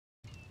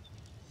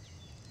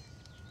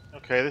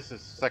Okay, this is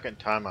the second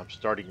time I'm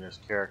starting this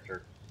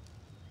character.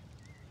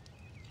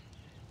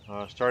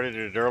 Started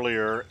it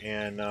earlier,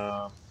 and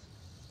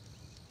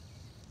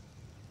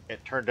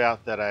it turned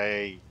out that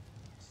I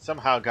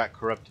somehow got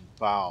corrupted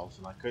files,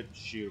 and I couldn't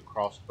shoot a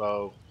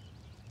crossbow,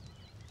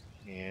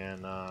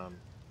 and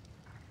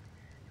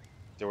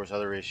there was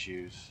other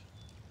issues.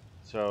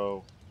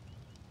 So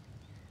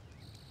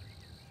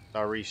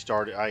I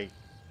restarted.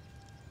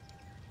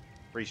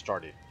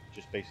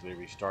 Just basically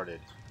restarted.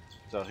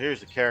 So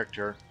here's the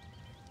character.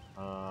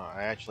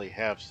 I actually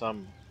have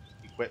some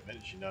equipment,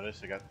 as you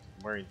notice. I'm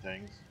wearing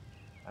things.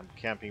 I'm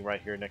camping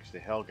right here next to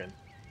Helgen.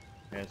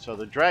 And so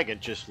the dragon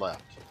just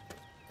left.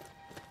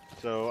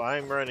 So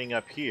I'm running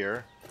up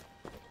here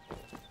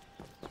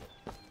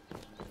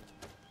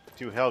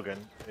to Helgen,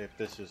 if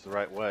this is the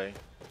right way.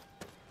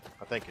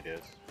 I think it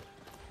is.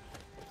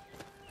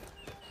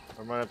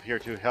 I'm running up here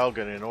to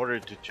Helgen in order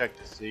to check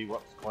to see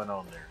what's going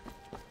on there.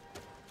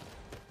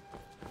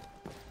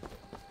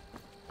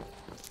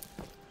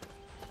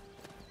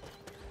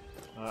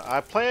 I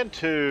plan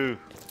to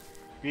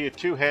be a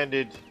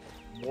two-handed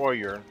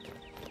warrior,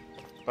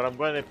 but I'm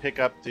going to pick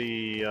up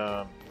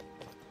the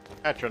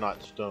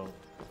Astronaut Stone.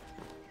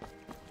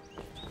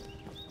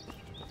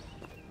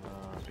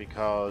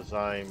 Because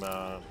I'm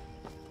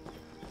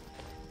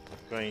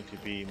going to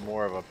be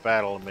more of a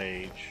battle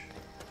mage.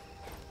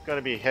 Going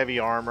to be heavy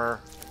armor,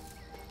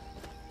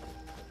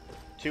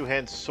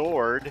 two-hand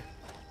sword.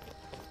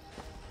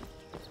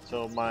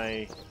 So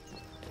my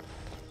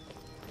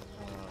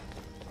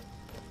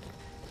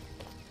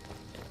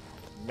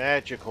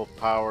magical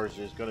powers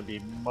is going to be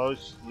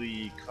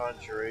mostly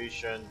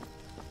conjuration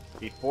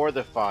before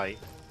the fight,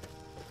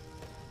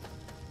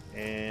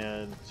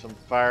 and some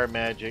fire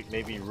magic,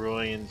 maybe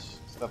ruins,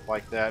 stuff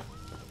like that,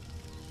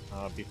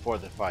 before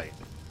the fight.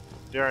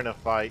 During a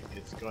fight,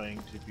 it's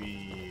going to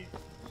be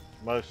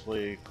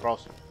mostly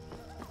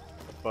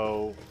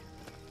crossbow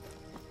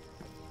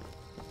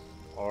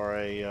or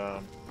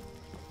a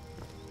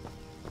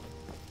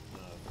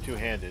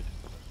two-handed.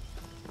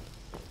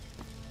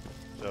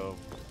 So,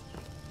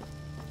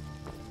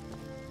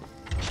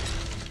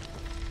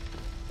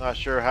 not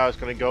sure how it's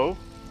going to go.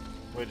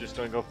 We're just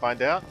going to go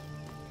find out.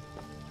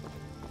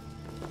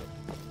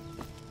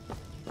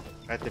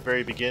 At the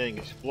very beginning,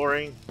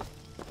 exploring,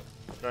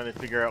 trying to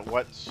figure out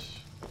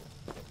what's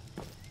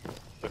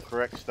the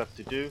correct stuff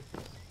to do.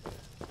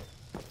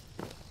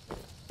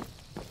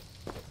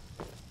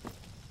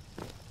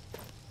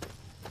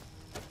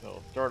 So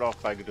I'll start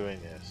off by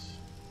doing this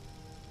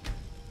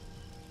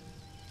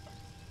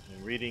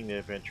and reading the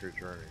adventure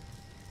journey.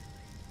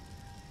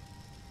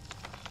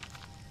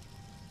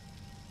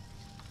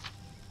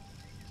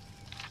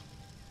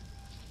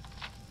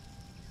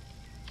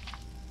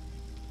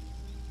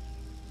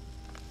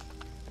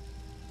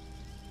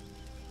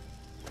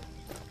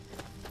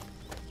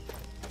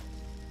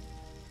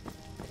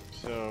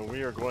 So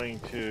we are going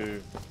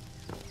to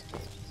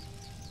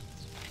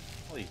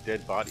all these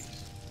dead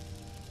bodies.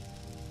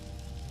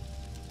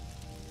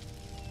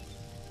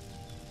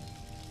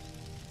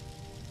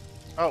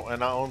 Oh,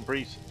 and I own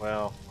Breeze.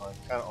 Well, I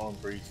kind of own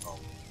Breeze Home.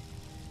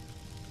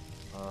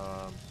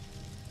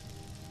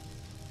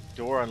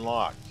 Door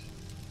unlocked.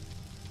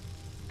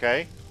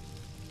 Okay.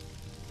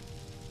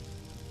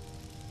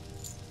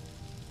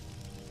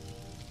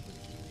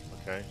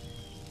 Okay.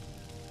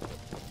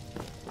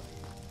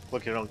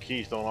 Clicking on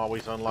keys don't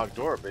always unlock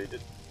door, but it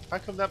did. How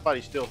come that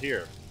body's still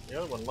here?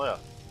 The other one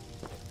left.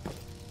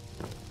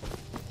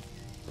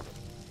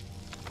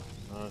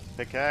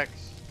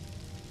 Pickaxe.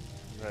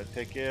 Gotta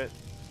take it.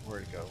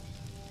 Where'd it go?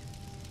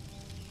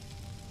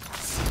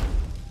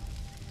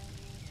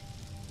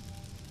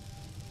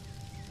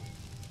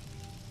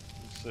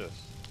 What's this?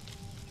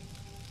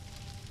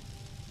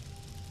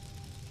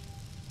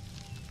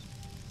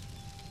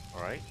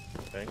 Alright,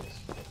 thanks.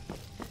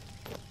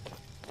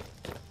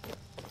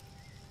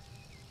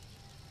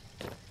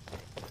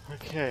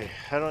 Okay,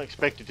 I don't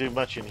expect to do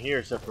much in here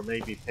except for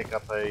maybe pick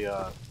up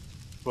a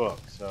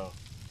book, so.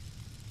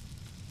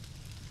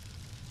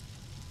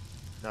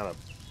 Not a,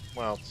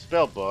 well,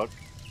 spell book.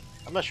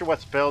 I'm not sure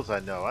what spells I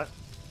know.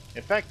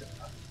 In fact,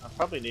 I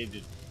probably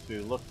need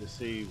to look to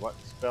see what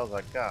spells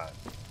I got.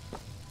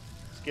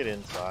 Let's get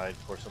inside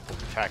before something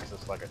attacks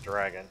us like a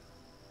dragon.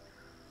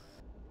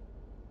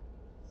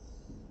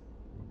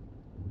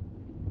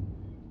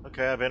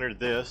 Okay, I've entered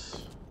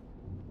this.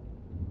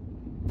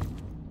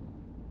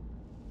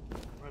 I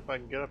wonder if I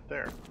can get up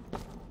there.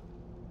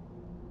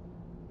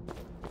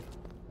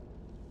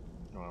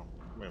 Well,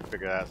 I'm going to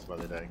figure that out some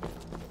other day.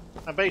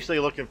 I'm basically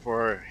looking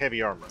for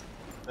heavy armor.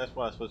 That's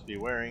what I'm supposed to be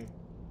wearing.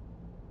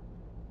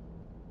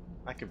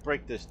 I could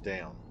break this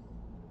down.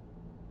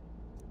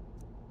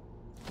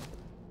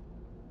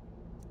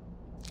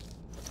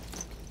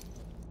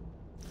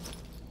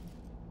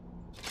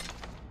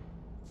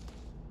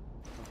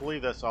 I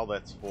believe that's all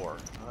that's for.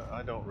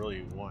 I don't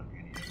really want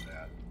any of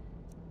that.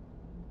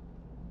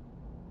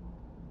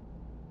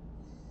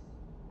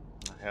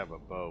 I have a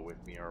bow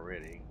with me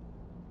already.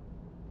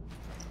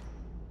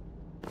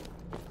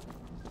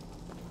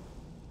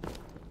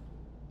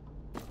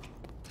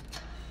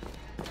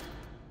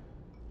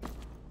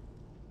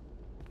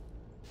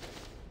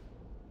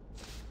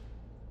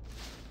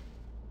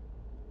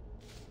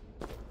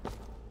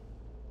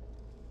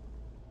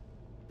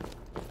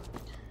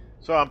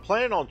 So I'm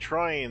planning on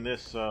trying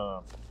this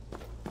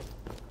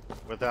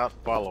without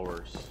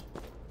followers.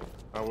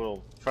 I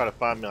will try to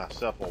find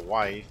myself a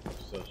wife,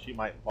 so she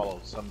might follow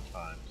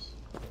sometimes.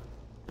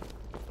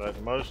 But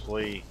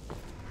mostly,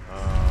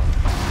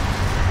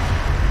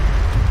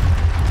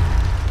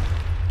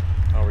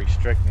 I'll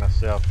restrict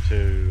myself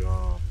to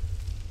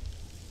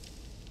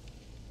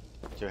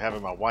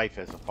having my wife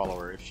as a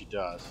follower if she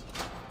does.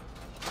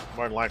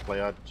 More than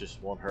likely, I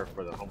just want her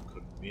for the home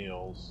cooked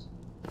meals.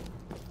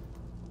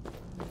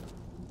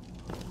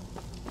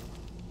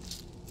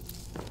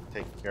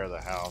 Taking care of the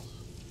house.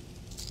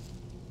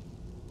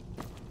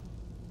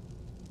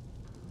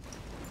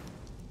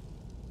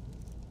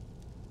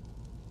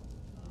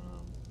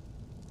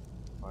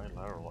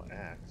 Bilateral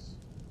axe.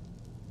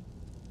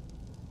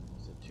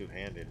 It's a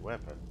two-handed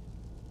weapon.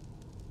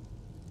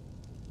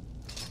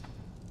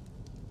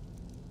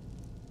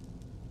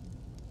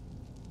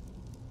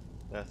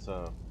 That's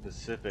a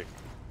Pacific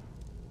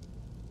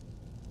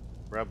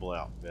rebel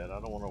outfit. I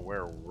don't want to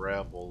wear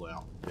rebel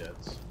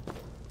outfits.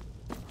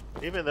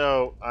 Even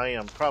though I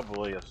am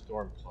probably a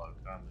Stormcloak.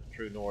 I'm a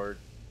true Nord.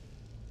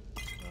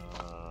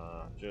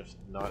 Just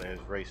not as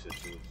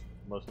racist as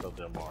most of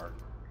them are.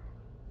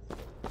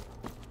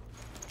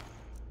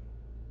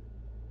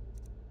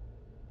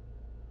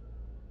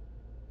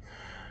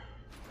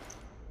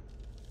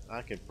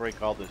 I can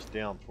break all this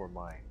down for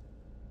my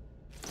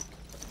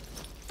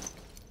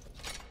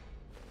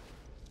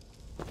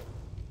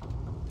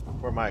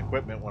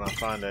equipment when I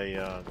find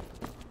a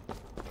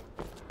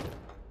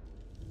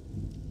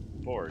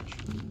forge,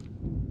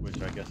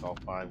 which I guess I'll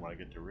find when I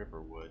get to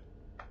Riverwood.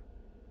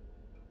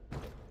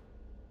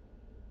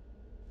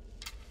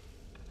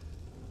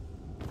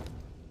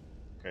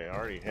 Okay, I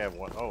already have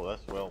one. Oh,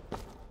 that's well.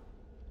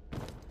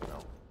 No.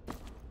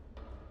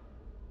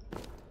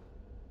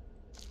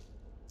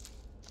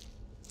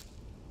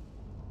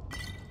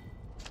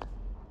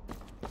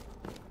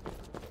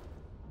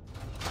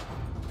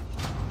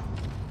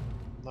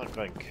 I'm not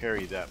going to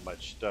carry that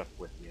much stuff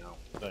with me, I don't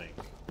think.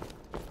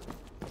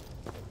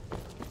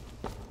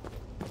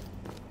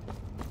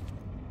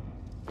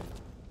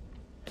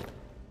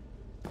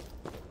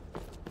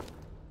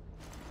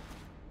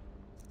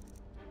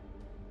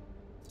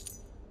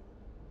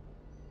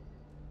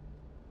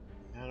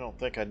 I don't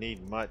think I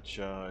need much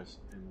in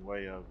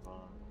way of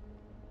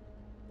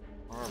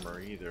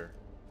armor either.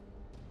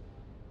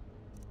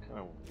 Kind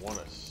of want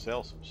to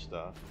sell some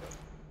stuff, but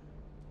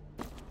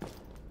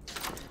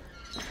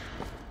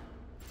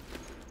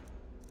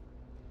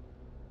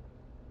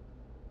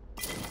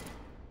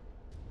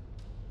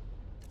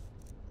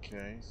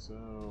okay, so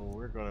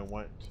we're going to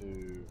want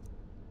to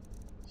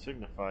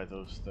signify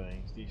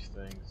these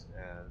things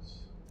as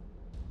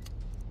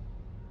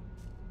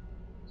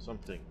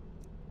something.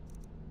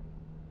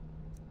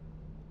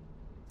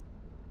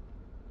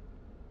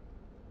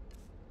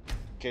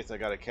 In case I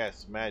gotta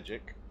cast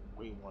magic,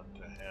 we want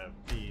to have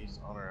these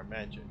on our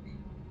magic.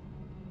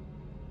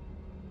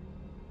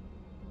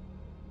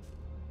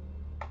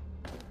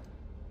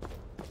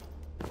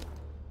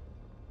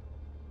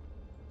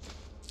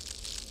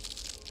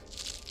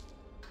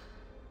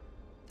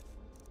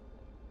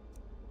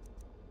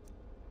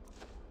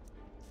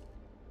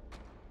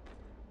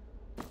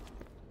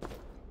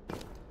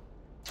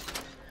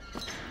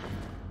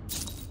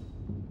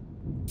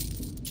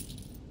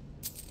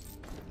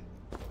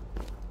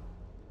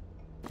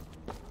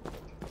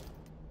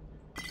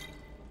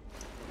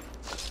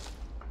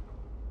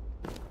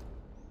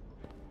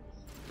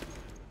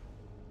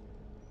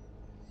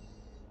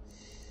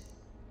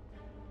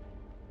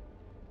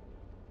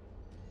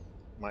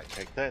 Might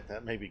take that.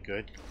 That may be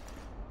good.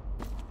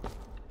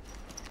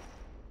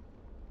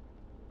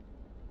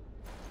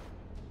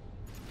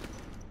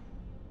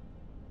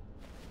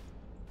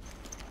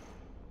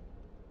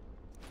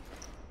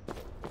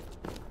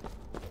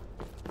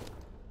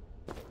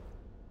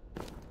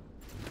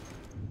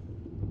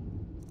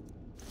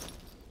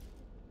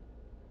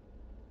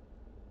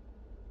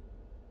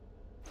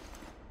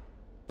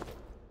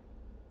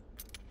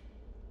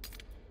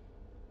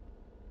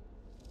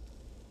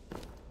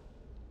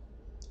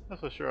 Not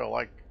so sure I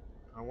like.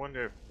 I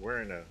wonder if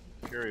wearing an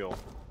Imperial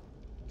is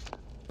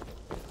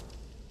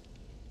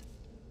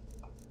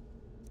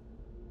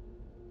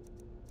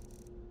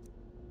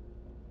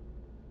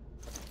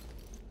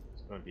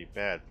going to be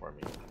bad for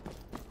me.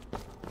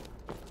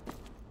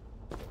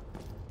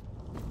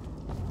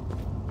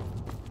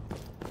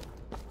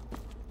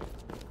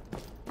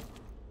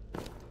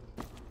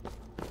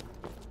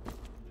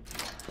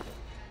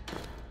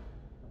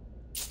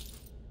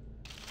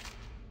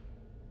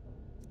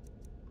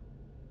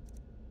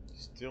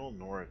 Still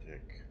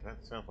Nordic. That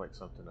sounds like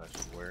something I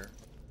should wear.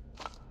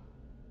 I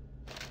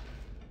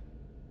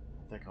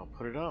think I'll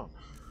put it on.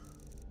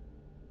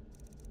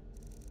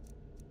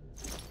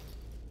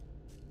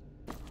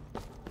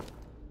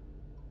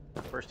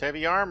 First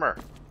heavy armor.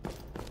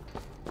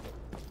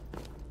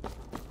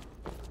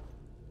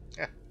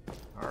 Yeah,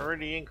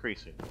 already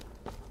increasing.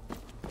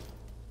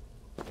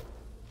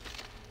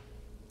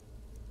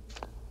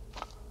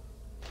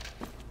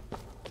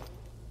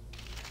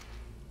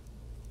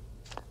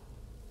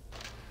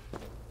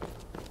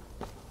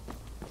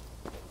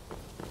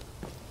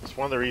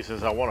 one of the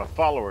reasons I want a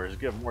follower is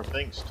give more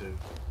things to.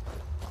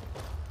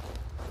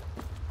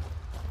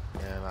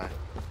 And I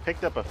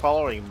picked up a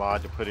following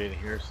mod to put in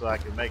here so I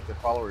can make the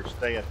followers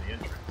stay at the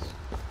entrance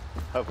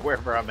of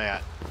wherever I'm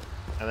at.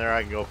 And there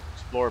I can go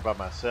explore by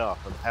myself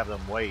and have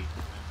them wait.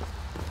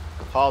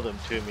 Call them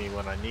to me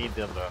when I need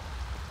them to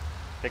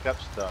pick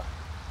up stuff.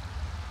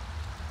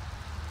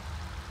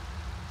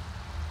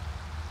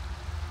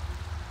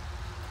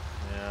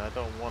 Yeah, I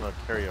don't want to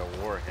carry a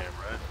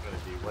warhammer. That's going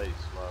to be way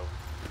slow.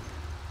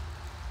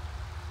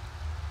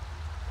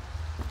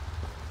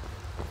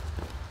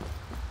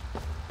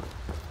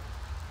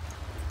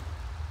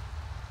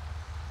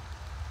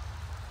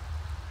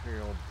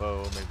 Imperial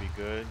bow may be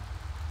good.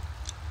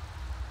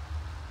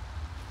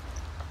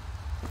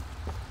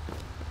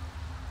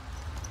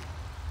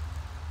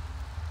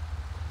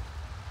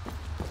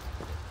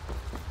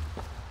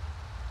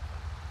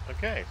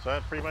 Okay, so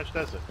that pretty much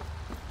does it.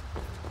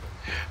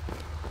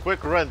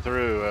 Quick run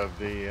through of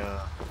the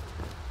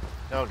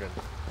Helgen.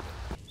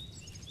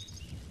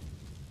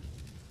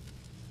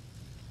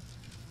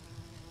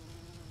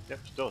 Yep,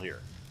 still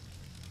here.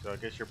 So I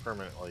guess you're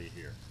permanently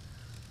here.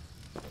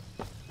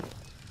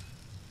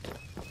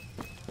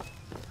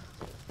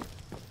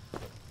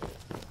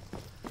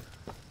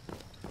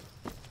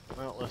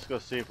 Well, let's go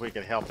see if we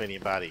can help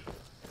anybody.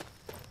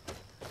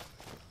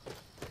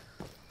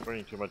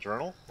 According to my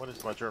journal, what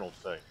does my journal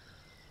say?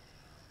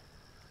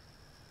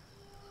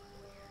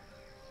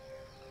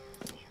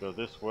 Go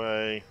this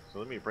way. So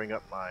let me bring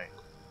up my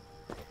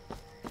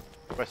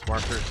quest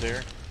markers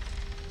here.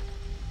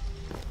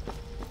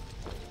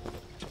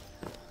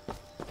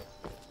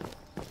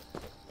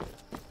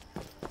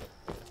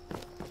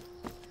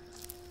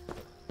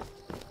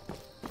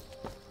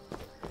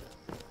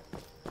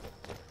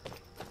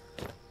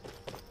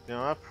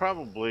 Now I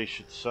probably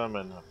should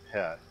summon a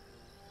pet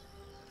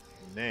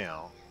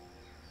now.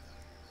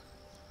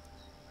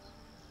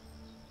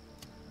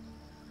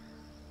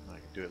 I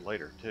can do it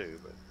later too,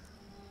 but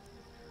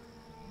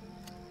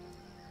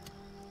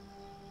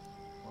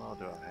what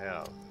do I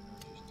have?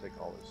 Just take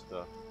all this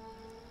stuff.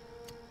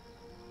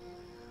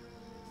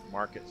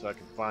 Mark it so I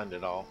can find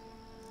it all.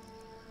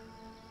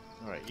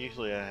 Alright,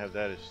 usually I have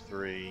that as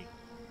 3.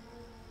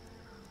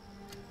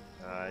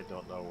 I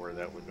don't know where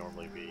that would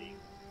normally be.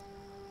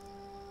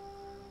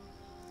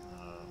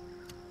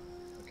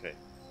 Okay,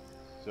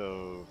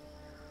 so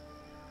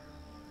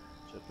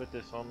should I put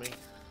this on me?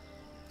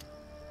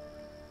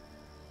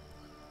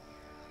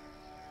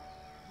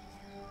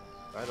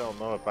 I don't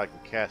know if I can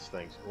cast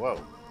things. Whoa.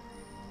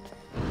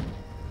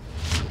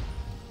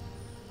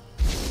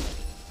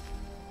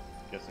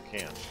 Guess I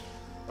can.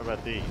 What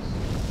about these?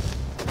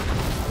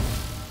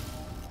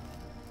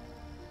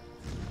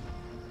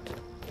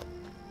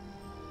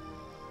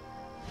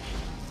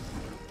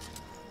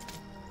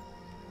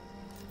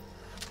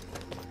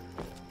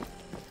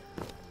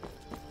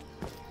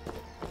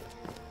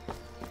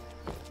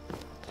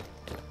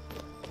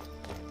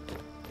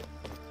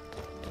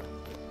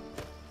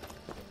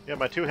 Yeah,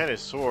 my two-handed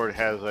sword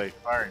has a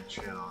fire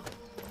enchant on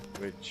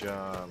it, which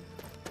I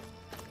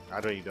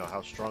don't even know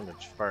how strong the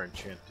fire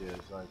enchant is.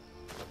 I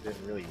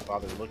didn't really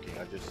bother looking,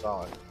 I just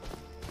saw it.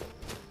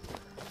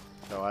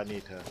 So I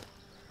need to,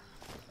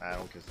 I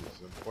don't guess it's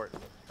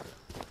important.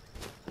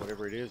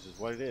 Whatever it is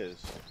what it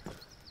is.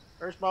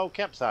 Where's my old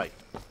campsite?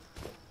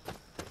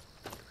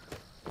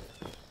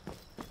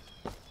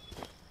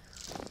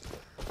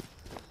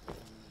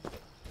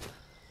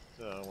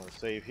 So I want to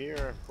save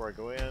here before I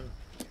go in.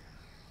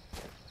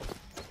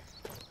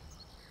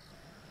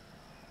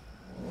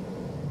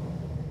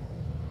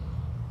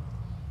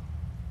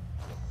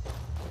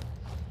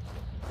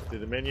 Did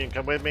the minion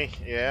come with me?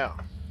 Yeah.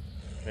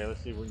 Okay,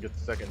 let's see if we can get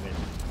the second minion.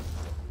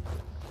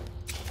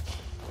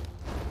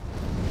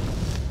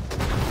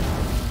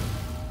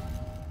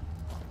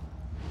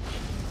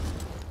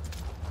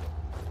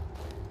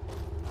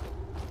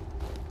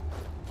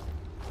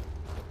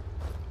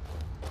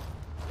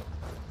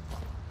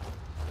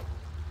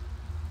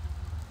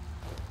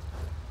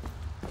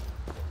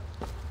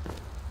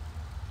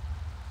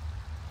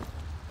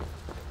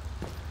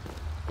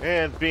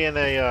 And being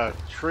a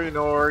true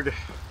Nord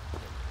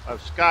of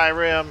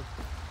Skyrim,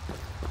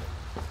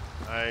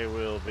 I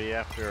will be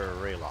after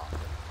Raylock.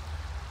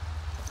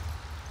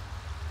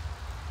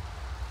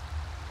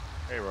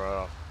 Hey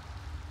Royal,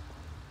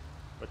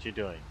 what you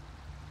doing?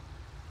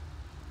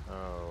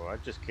 Oh, I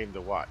just came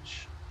to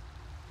watch.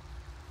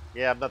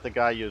 Yeah, I'm not the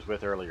guy you was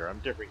with earlier. I'm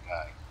a different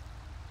guy.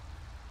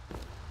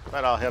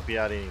 But I'll help you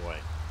out anyway.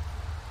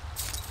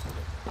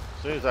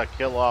 As soon as I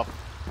kill off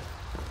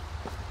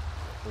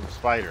some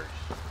spiders,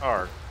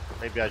 or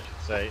maybe I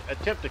should say,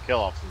 attempt to kill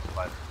off some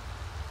spiders.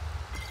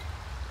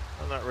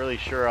 I'm not really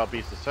sure I'll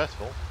be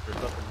successful.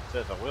 There's nothing that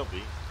says I will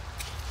be.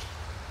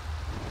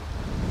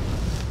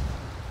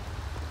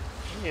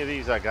 How many of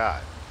these I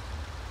got?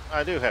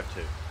 I do have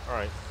 2.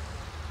 Alright.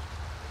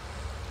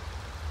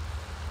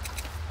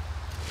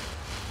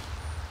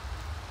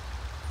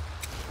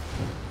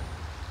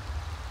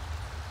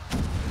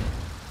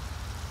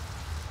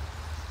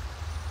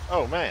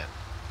 Oh man.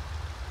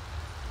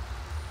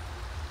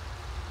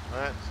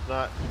 That's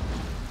not...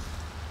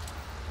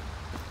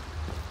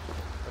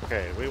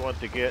 Okay, we want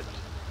to get...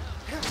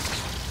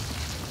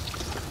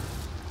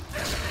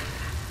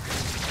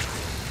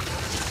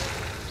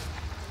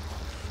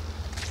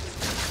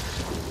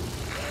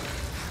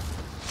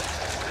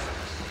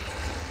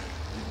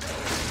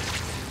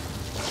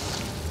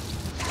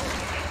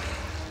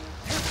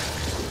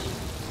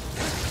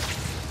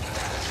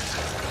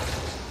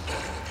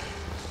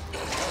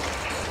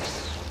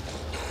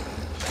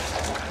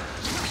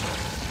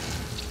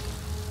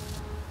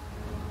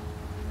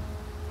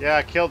 Yeah,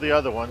 I killed the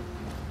other one.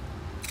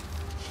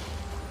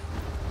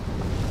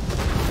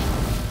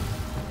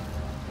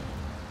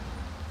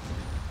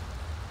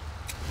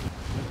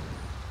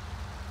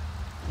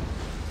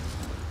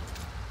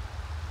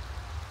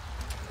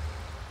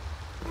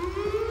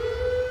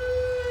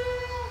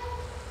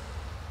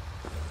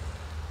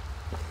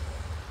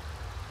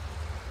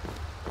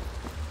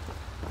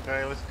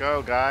 Okay, let's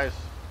go, guys.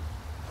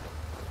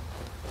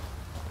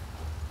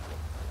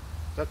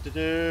 Stuff to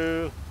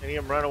do. Any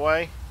of them run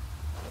away?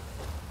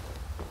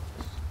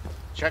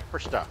 Check for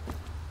stuff.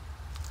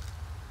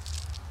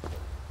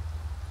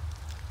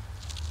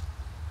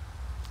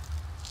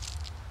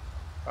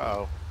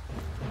 Uh-oh.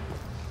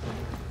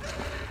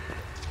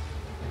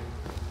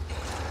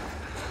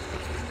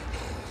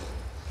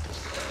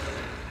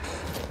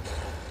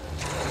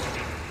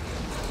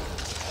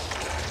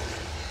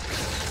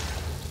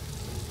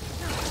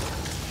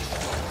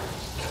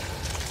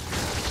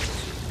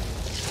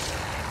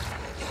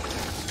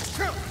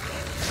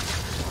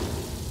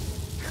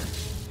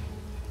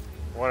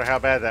 Wonder how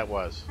bad that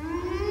was.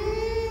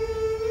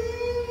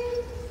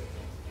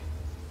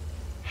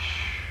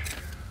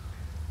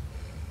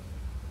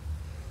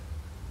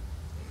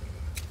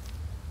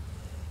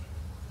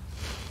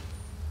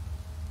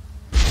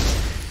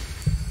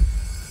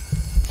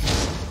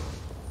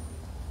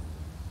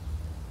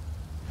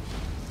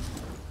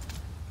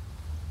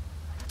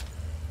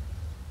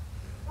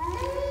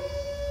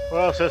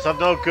 Well, since I'm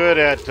no good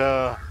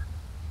at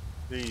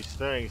these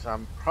things,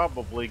 I'm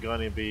probably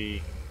going to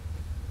be...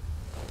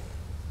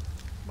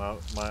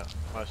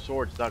 My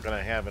sword's not going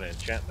to have an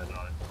enchantment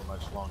on it for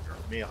much longer.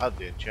 I mean, I'll have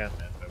the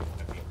enchantment, but I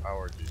won't have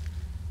power to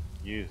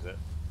use it.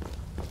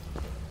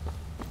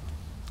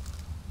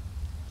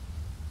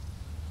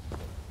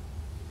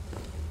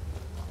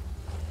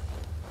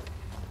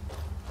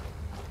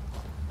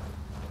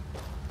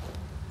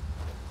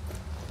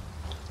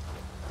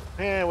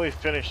 And we've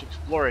finished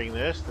exploring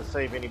this to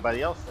save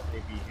anybody else that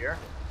may be here.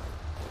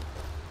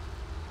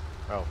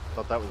 Oh,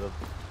 thought that was a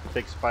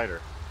big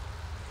spider.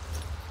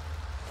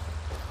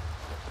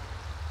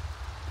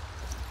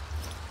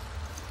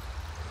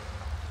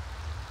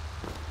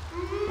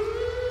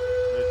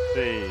 Let's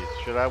see,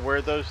 should I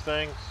wear those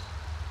things?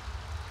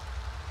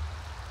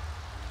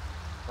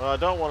 Well, I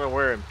don't want to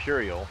wear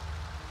Imperial.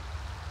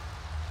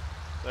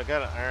 I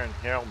got an iron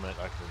helmet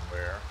I can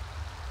wear.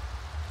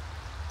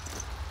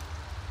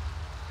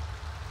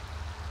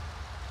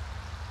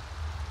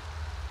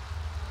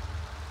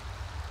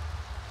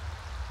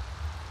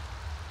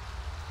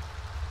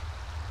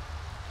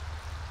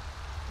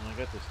 I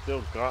got the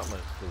steel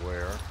gauntlets to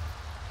wear.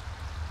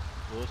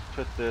 So let's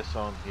put this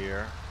on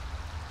here.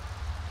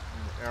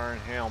 An iron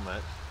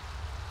helmet.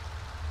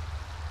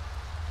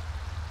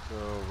 So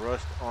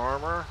rust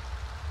armor.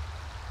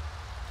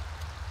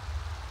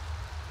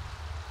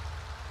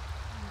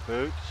 And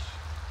boots.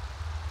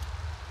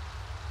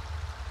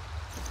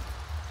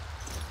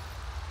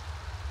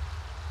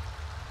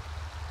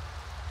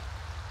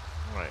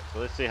 Alright, so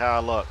let's see how I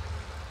look.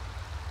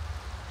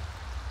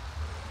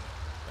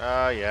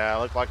 Yeah,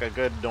 I look like a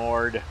good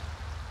Nord.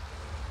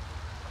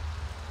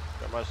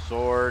 Got my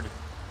sword.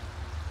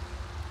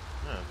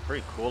 Yeah,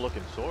 pretty cool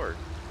looking sword.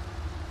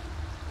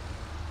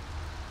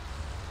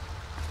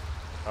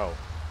 Oh.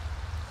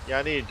 Yeah,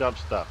 I need to dump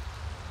stuff.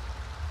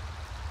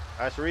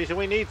 That's the reason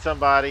we need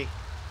somebody.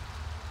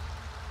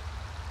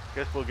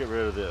 Guess we'll get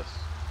rid of this.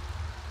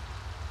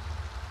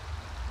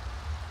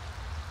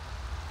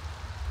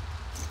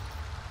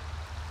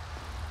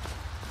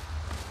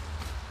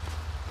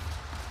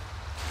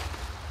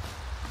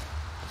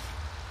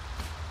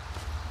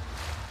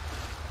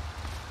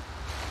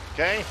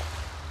 Okay.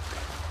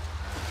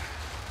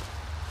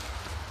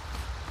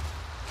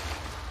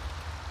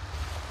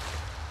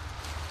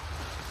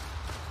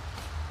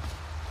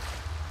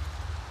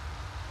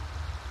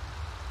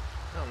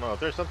 I don't know if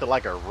there's something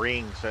like a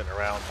ring sitting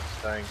around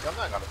this thing. I'm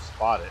not gonna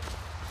spot it.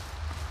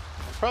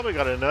 I'm probably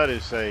gonna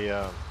notice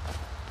a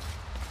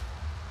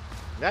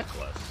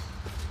necklace.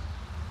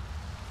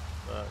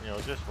 You know,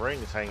 just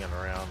rings hanging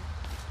around.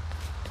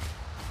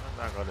 I'm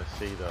not gonna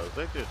see those.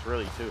 They're just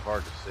really too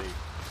hard to see.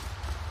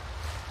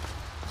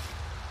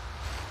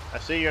 I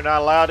see you're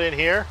not allowed in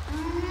here.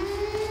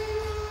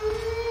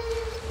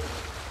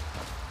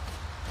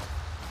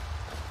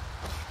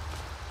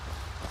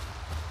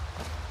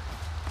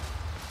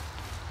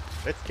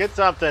 Let's get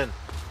something.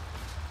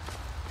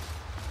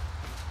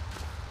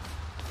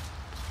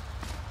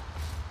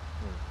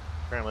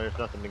 Apparently there's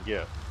nothing to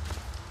get.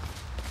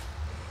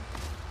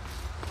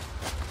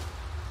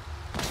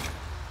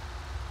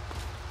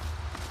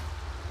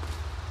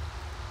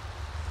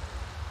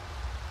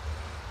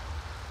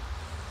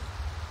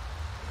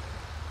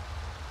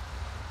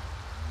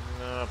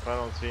 Nope, I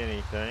don't see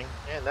anything.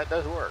 And that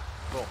does work.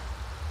 Cool.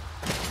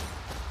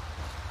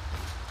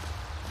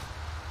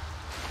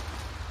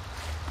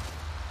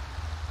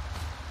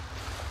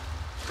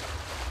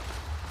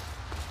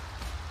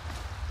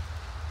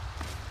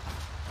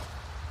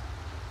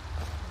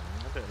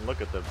 I didn't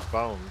look at the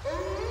bones.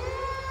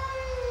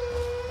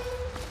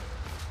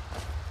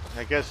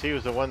 I guess he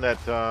was the one that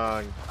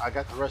I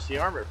got the rusty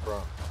armor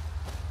from.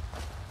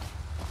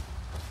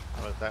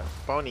 Was that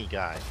phony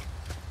guy?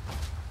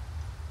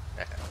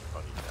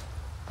 Phony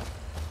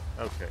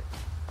guy. Okay.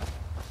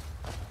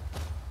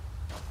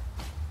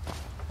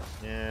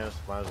 Yes,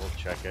 might as well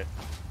check it.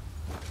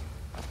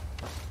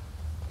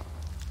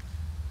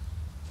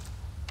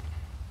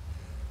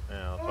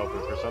 Yeah, I was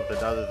hoping for something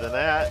other than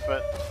that,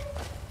 but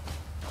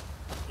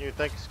you'd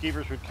think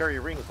skeevers would carry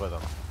rings with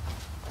them.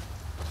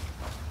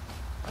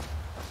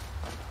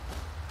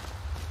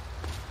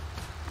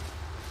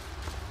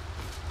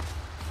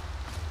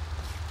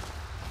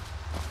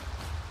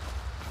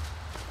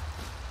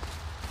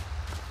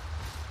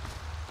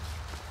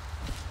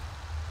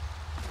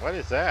 What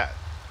is that?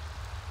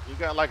 You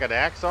got like an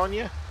axe on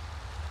you?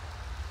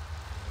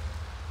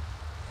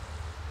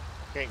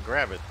 Can't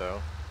grab it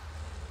though.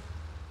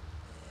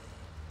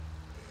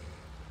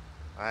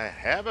 I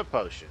have a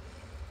potion.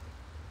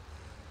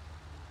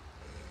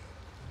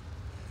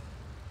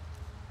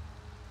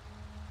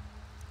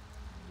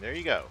 There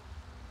you go.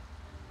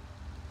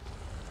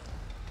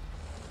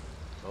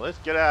 So let's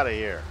get out of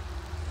here.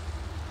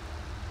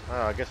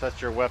 Oh, I guess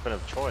that's your weapon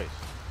of choice.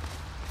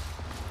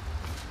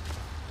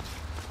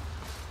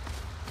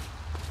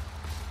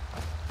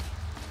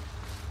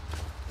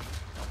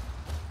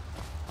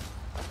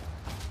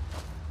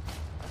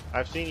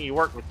 I've seen you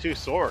work with two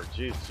swords.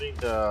 You seem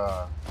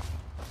to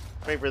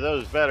favor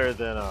those better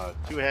than a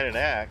two-handed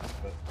axe,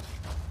 but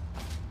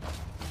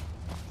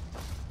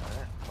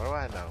what do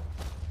I know?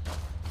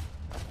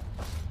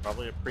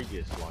 Probably a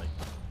previous life.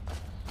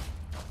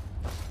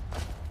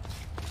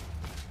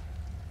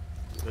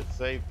 Let's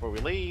save before we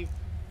leave.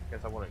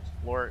 Guess I want to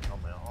explore it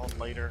on my own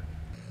later.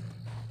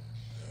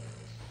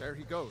 There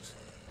he goes.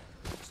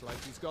 Looks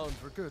like he's gone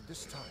for good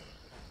this time.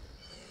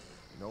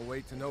 No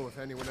way to know if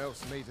anyone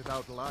else made it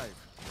out alive.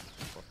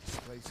 But this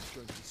place is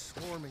going to be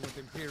swarming with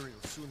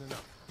Imperials soon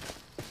enough.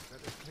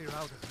 Better clear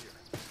out of here.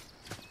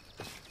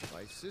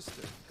 My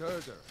sister,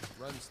 Gerda,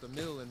 runs the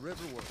mill in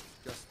Riverwood,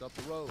 just up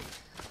the road.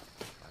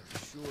 I'm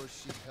sure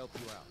she'd help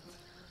you out.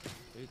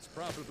 It's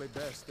probably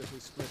best if we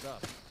split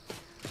up.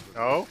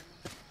 Oh?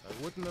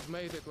 I wouldn't have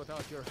made it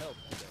without your help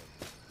today.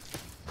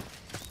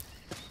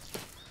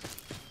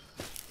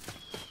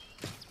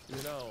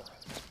 You know,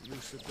 you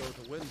should go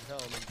to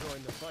Windhelm and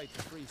join the fight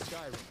to free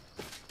Skyrim.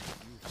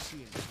 You've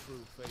seen the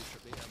true face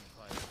of the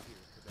Empire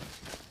here today.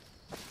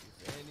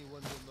 If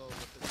anyone will know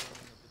what the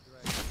coming of the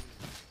dragon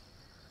is,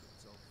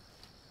 it's over.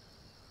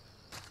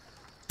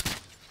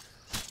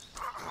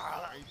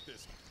 I hate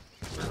this.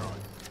 We're on.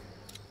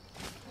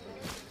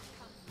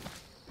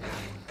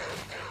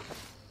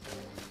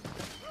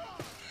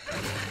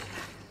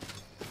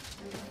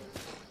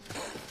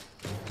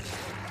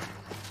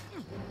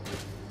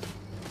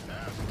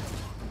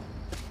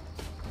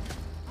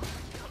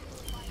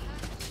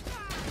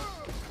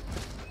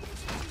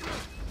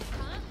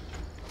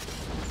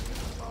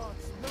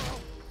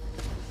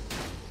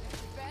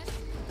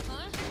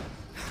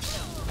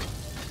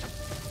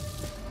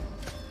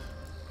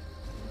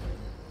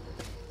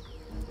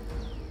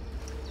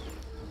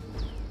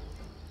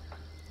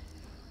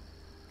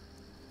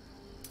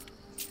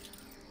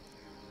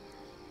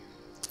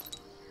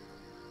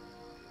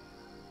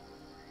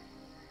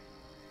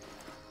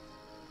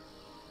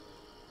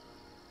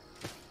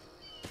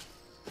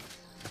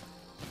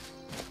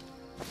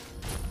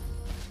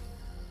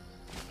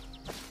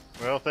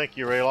 Well, thank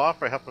you, Rayloff,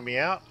 for helping me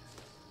out.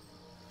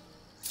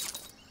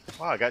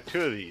 Wow, I got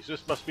two of these.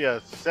 This must be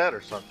a set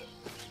or something.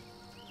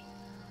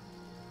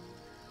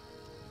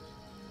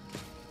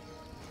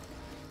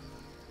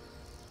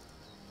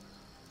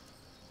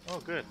 Oh,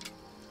 good.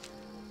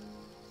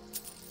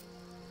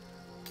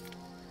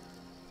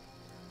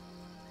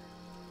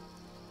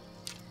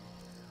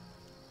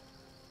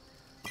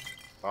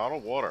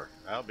 Bottled water.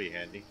 That'll be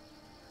handy.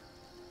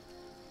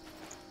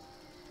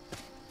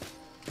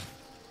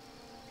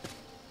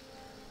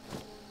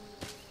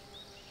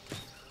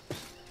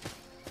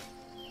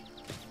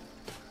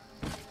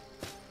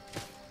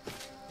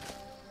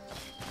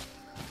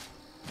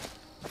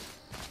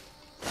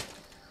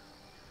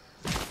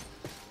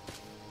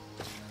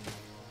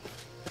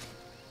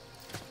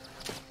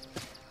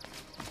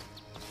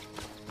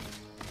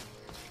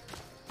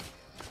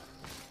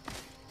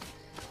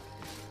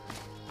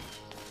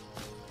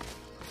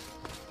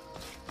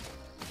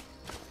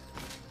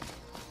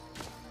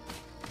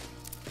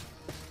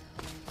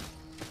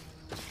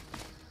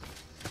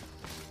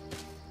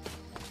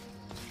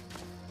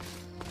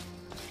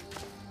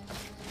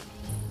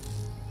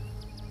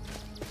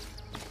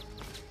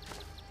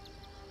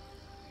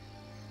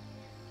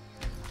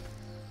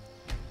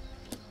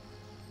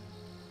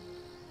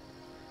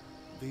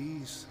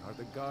 These are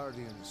the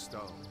Guardian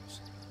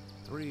Stones,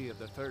 3 of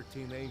the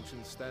 13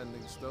 ancient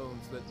standing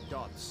stones that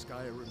dot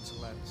Skyrim's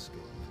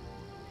landscape.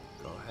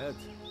 Go ahead,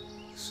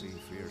 see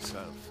for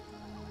yourself.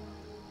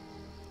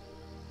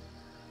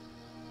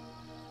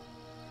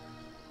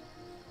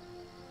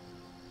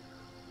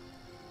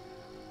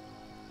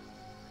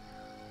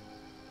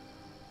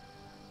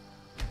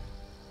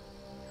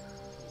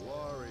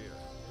 Warrior,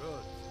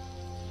 good.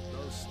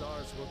 Those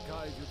stars will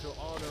guide you to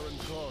honor and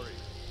glory.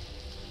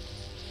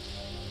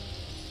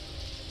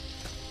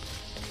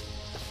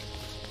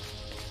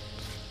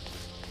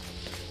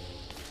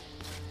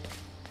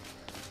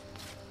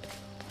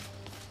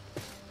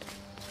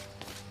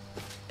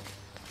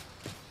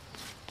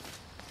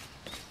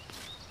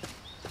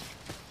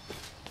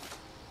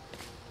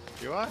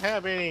 Do I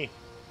have any?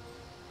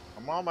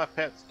 All my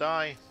pets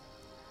die?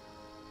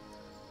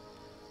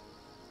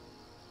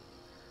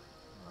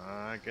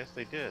 I guess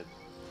they did.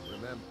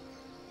 Remember,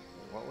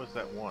 What was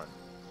that one?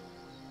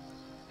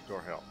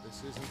 Store help.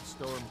 this isn't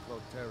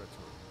Stormcloak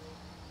territory.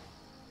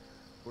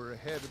 We're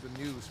ahead of the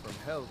news from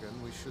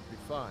Helgen, we should be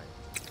fine.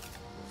 As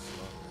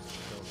long as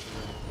we don't do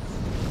anything.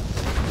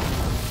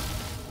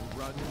 If we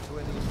run into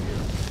any fear,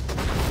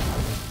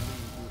 I'll let me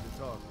do the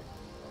talking,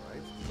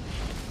 alright?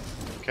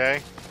 Okay.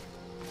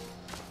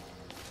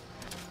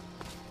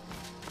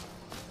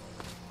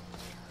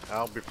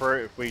 I'll prefer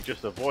if we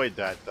just avoid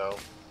that, though.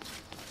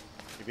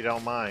 If you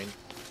don't mind.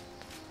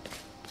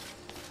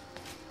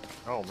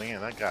 Oh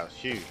man, that guy was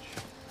huge.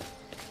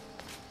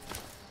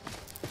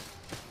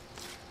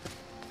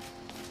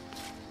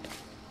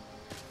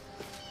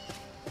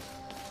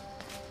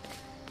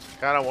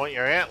 Kinda want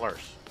your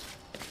antlers.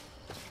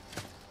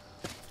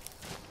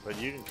 But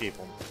you can keep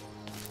them.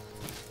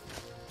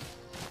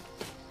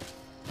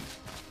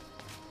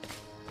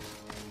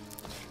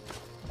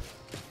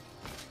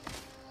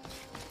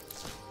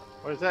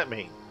 What does that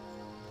mean?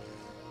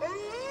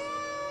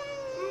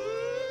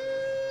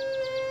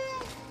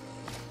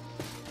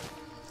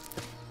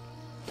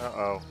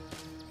 Uh-oh.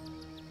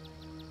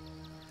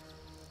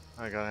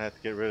 I'm gonna have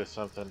to get rid of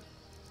something.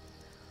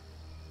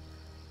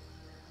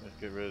 Let's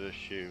get rid of this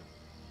shoe.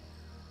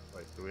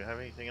 Wait, do we have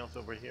anything else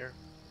over here?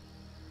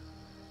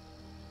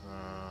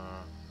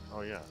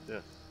 Oh yeah,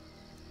 this.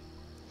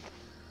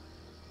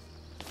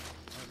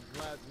 I'm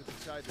glad you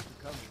decided to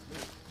come with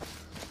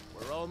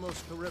me. We're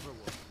almost to Riverwood.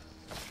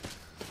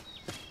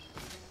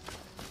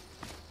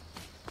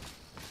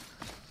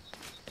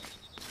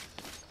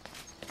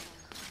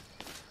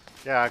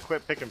 Yeah, I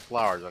quit picking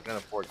flowers. I can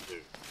afford to.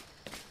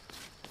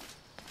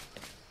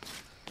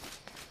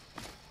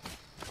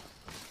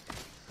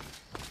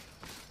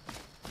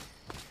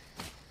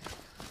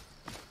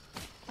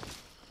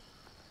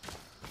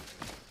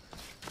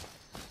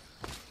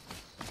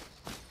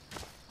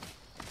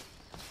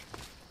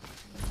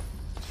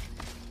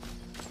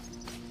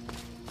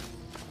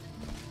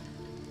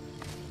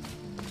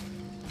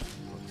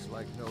 Looks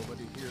like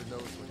nobody here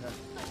knows what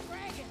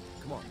happened.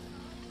 Come on.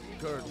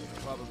 Gerd was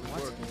probably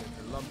working at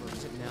her lumber.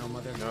 Is it now,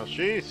 Mother? No,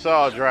 she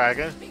saw a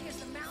dragon.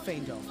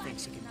 Feindal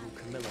thinks he can rule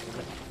Camilla,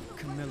 but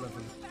Camilla,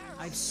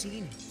 I've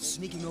seen him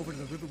sneaking over to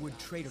the Riverwood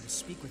trader to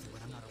speak with her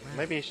when I'm not around.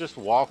 Maybe he's just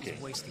walking.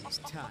 He's wasting his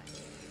time.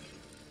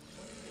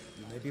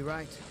 You may be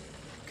right.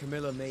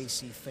 Camilla may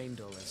see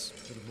Feindal as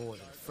little more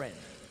than a friend,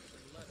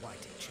 but why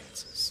take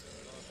chances?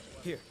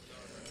 Here,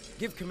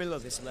 give Camilla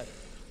this letter.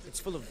 It's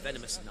full of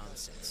venomous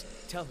nonsense.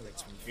 Tell her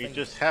it's from You Feindal.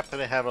 just happen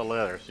to have a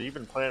letter, so you've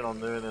been planning on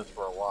doing this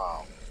for a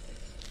while.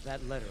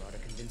 That letter ought to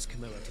convince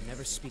Camilla to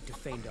never speak to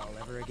Feindal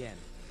ever again.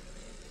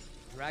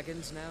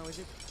 Dragons now, is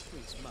it?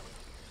 Please, Mother.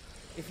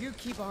 If you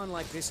keep on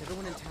like this,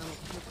 everyone in town will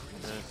think you're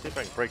crazy. See if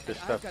I can break this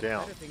I've stuff got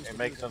down better things and to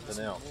make do than something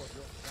listen to else. more of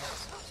your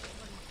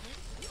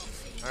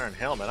nonsense. Iron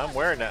helmet. I'm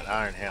wearing that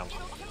iron helmet.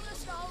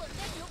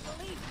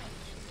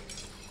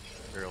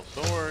 Imperial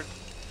sword.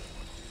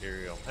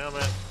 Imperial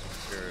helmet.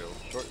 Imperial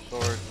short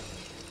sword.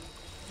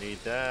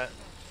 Need that.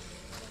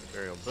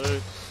 Imperial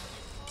boots.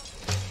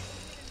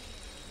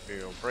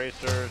 Imperial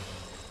bracers.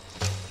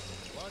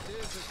 What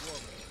is it,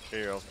 woman?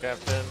 Imperial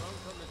captain.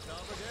 Drunk on the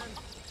job again?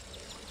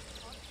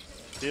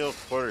 Steel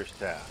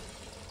quarterstaff.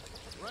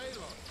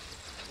 Raylon,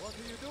 what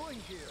are you doing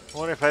here? I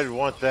wonder if I'd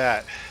want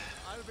that.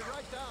 I'll be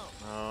right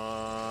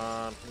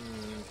down.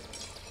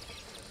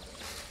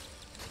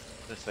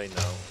 Just say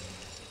no.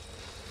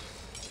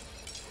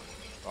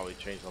 Probably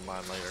change my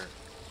mind later.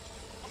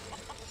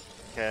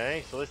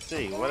 Okay, so let's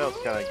see. What else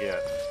can I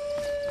get?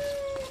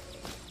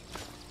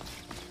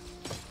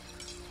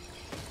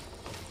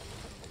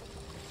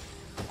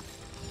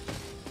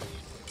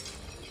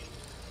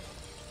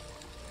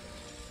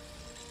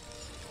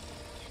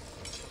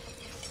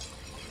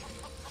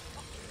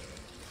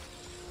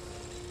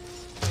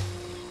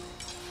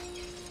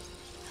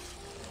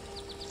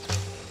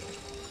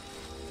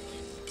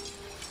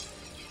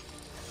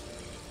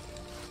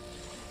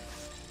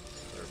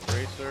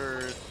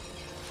 Bracers,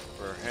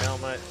 for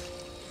helmet,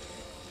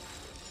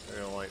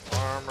 light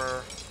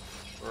armor,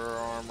 fur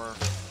armor.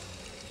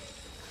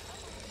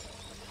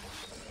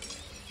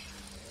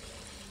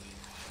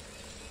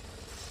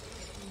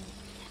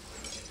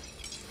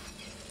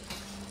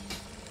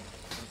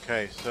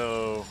 Okay,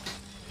 so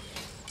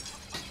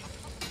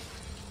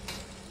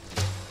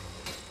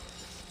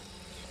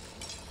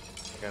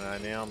can I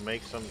now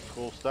make some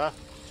cool stuff?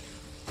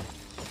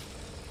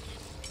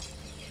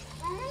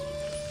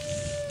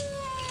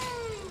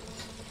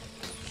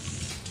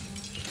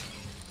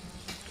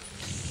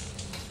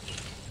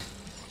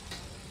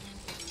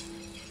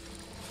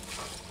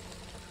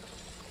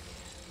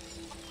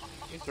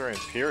 These are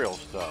Imperial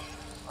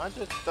stuff. I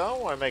just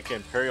don't want to make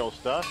Imperial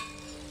stuff.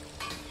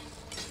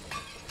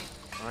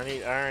 I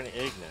need iron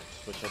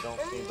ignits, which I don't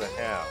seem to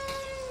have.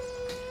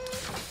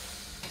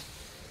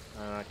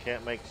 I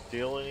can't make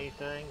steel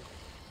anything.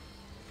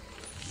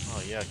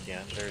 Oh yeah, I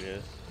can. There it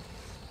is.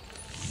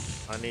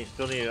 I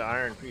still need an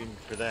iron even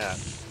for that.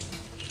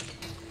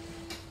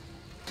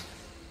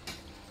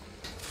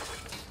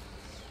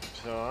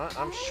 So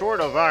I'm short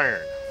of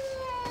iron.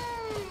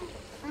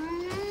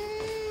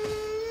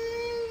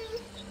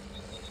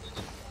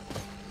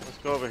 Let's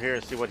go over here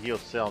and see what he'll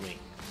sell me.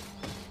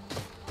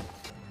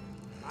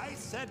 I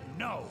said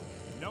no.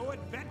 No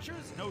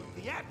adventures, no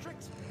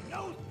theatrics,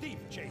 no thief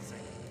chasing.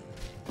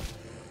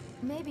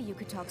 Maybe you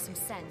could talk some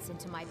sense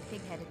into my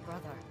pig-headed brother.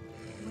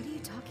 What are you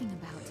talking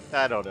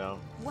about? I don't know.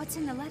 What's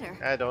in the letter?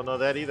 I don't know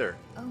that either.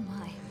 Oh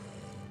my.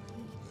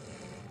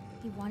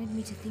 He wanted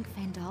me to think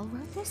Fandal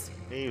wrote this?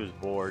 He was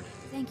bored.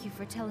 Thank you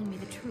for telling me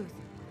the truth.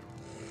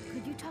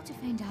 Could you talk to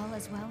Fandal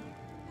as well?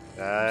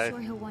 I I'm sure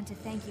he'll want to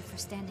thank you for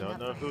standing up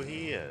don't know for who him.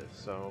 he is,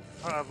 so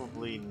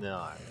probably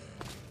not.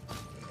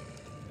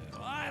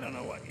 Well, I don't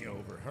know what you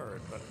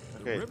overheard, but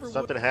Okay, the river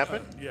something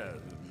happened? yeah,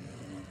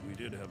 we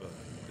did have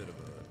a bit of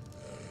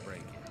a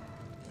break.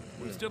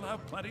 We still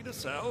have plenty to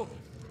sell.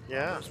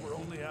 Yeah. Of course, we're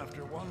only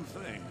after one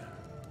thing.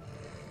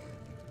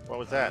 What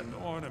was that? An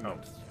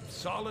ornament.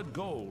 Solid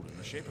gold in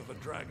the shape of a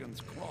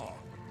dragon's claw.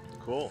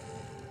 Cool.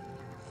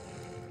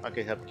 I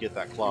could help get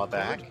that claw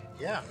back.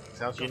 Yeah,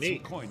 sounds Got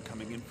unique. some coin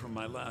coming in from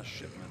my last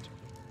shipment.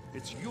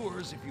 It's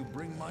yours if you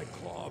bring my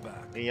claw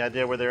back. Any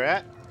idea where they're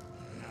at?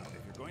 Now, if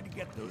you're going to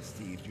get those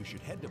thieves, you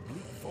should head to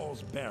Bleak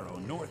Falls Barrow,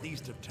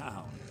 northeast of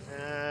town.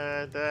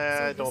 And So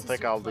I this don't is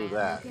think your I'll do plan,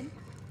 that. Logan?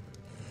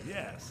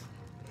 Yes.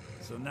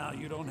 So now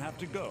you don't have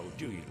to go,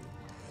 do you?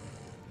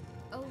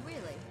 Oh,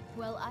 really?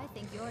 Well, I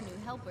think your new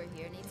helper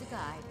here needs a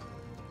guide.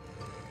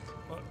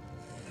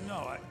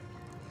 No,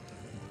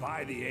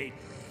 by the 8,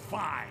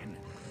 fine.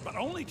 But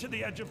only to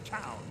the edge of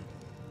town.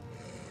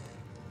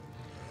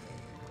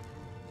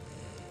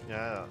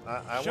 Yeah,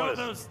 I Show want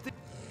to. those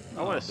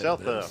I want to sell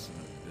the the.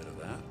 bit of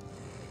that.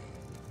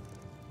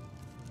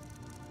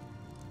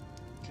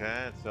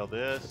 Okay, sell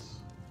this.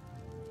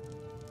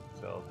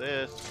 Sell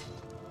this.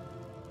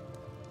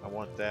 I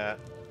want that.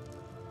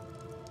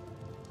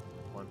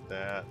 Want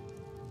that.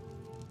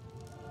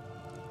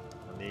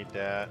 I need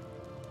that.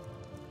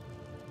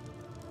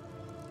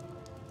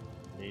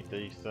 Need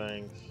these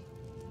things.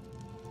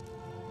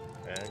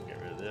 Okay, I can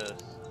get rid of this.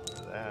 Get rid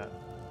of that.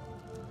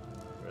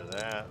 Get rid of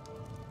that.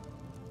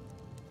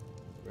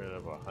 Get rid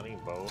of a hunting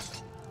bow.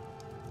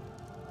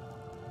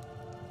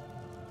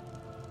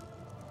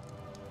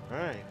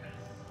 Alright.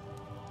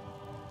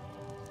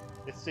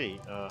 Let's see.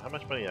 How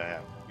much money do I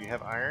have? Do you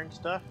have iron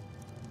stuff?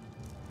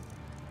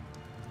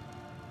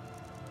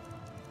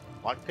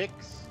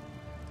 Lockpicks?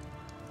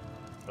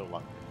 No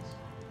lockpicks.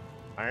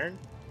 Iron?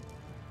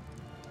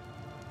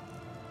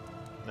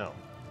 No.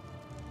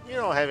 You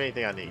don't have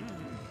anything I need.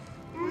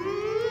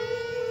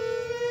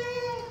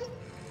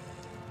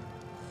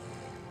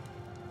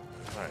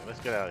 Alright, let's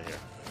get out of here.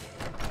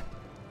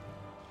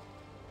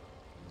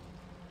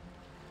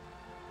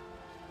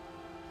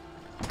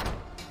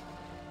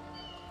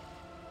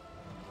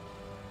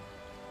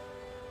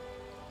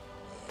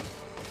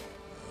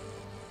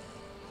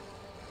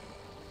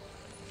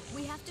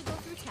 We have to go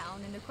through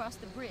town and across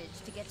the bridge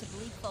to get to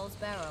Bleak Falls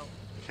Barrow.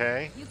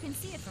 Okay. You can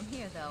see it from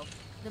here, though.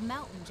 The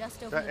mountain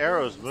just over That the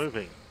arrow's buildings.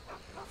 moving.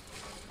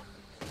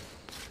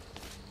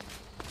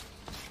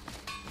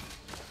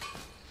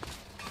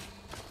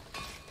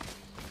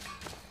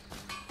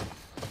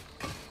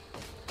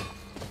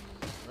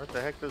 What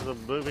the heck is a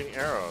moving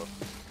arrow?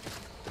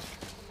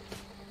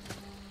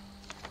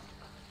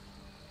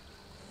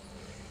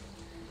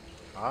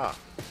 Ah,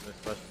 this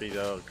must be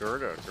the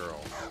Gerda girl.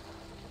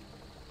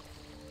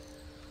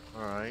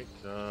 Alright,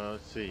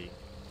 let's see.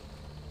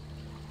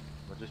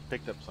 I just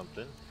picked up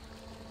something.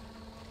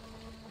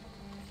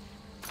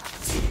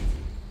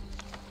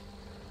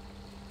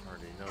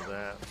 Already know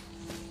that.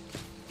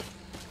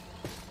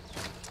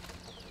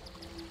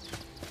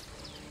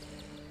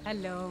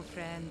 Hello,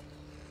 friend.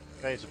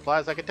 Any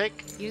supplies I can take?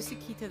 Here's the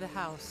key to the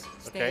house.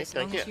 Stay Okay, as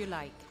long thank as you. you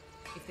like.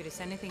 If there is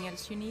anything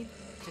else you need,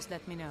 just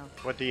let me know.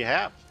 What do you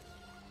have?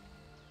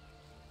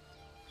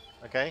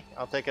 Okay,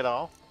 I'll take it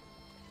all.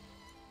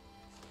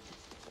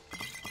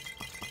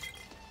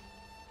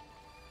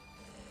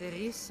 There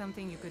is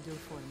something you could do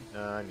for me.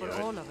 I knew For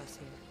it. all of us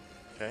here.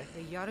 Okay.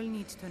 The Jarl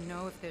needs to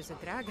know if there's a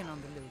dragon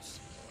on the loose.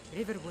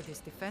 Riverwood is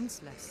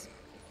defenseless.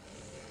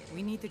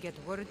 We need to get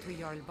word to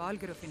Jarl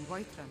Balgruuf in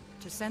Whiterun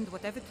to send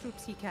whatever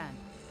troops he can.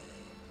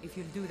 If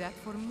you'll do that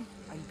for me,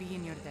 I'll be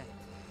in your debt.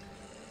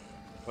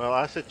 Well,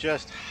 I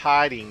suggest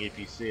hiding if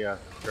you see a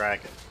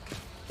dragon.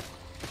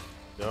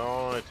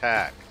 Don't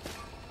attack.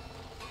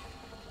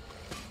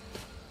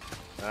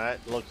 That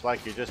looks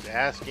like you're just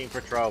asking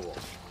for trouble.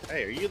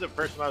 Hey, are you the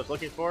person I was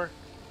looking for?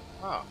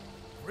 Oh,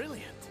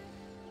 Brilliant.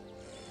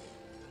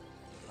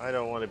 I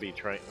don't want to be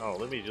trained. Oh,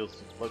 let me just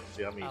let's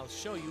see. I'll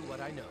show you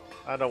what I know.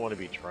 I don't want to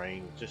be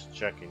trained. Just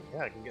checking.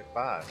 Yeah, I can get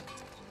 5.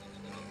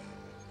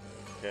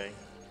 Okay.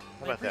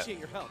 How I about that? appreciate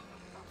your help.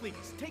 Please,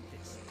 take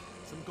this.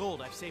 Some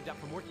gold I've saved up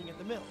from working at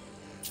the mill.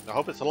 I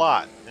hope it's a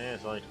lot.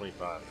 It's only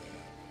 25.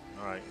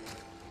 All right.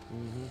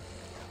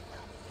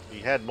 If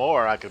you had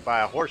more, I could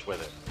buy a horse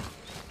with it.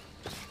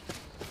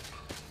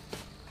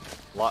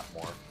 A lot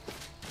more.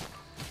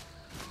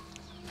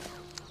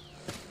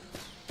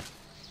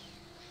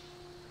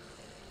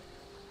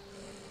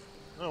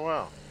 Oh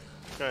wow.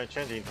 Got an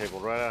enchanting table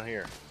right out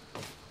here.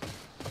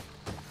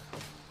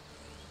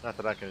 Not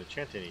that I can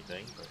enchant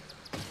anything, but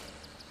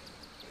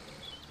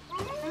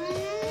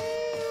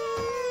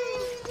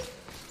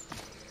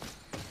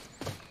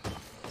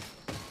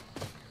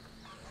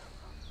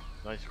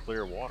nice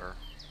clear water.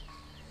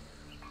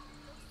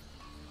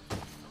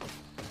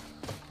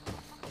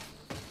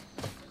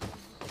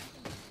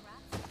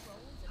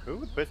 Who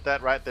would put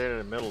that right there in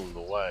the middle of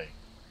the way?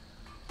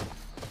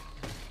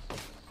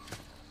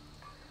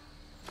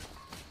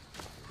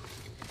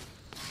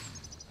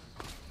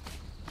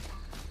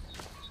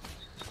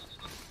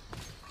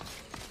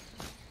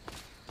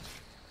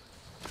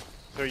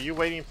 So are you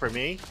waiting for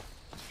me?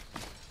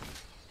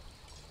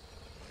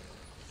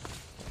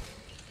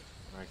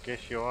 I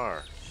guess you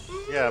are.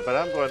 Yeah, but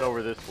I'm going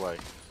over this way.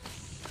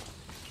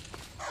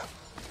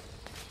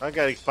 I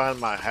gotta find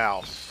my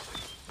house.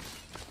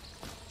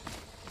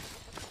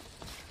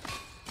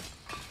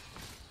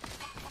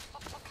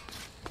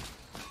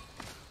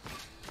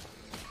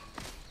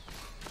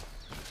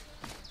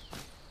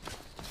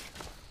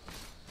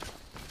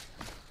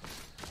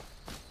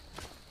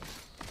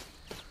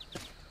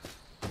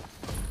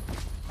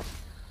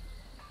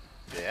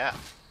 Yeah.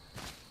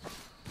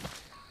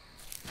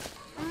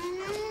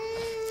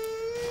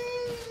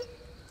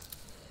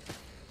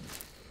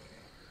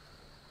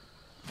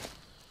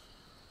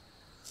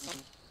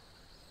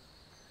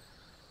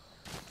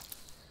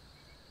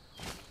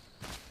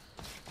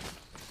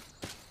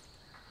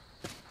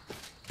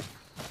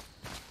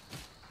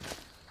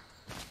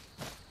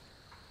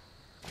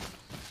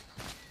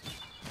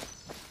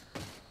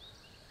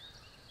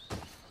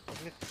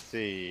 Let's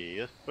see.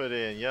 Let's put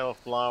in yellow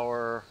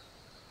flower.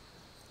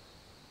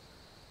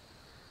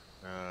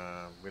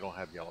 We don't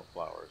have yellow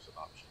flowers as an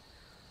option.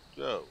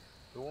 So,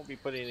 we won't be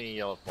putting any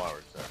yellow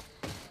flowers there.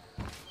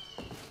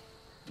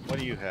 What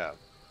do you have?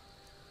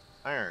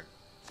 Iron.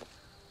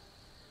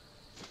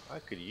 I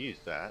could use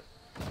that.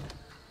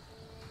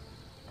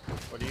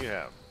 What do you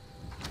have?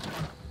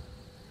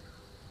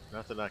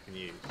 Nothing I can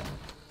use.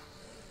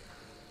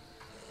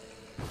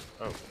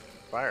 Oh,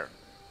 fire.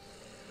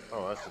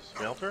 Oh, that's a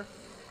smelter?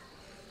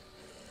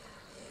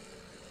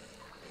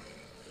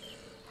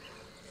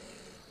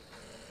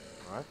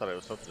 I thought it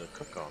was something to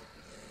cook on.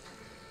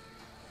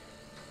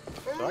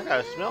 So I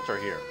got a smelter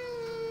here.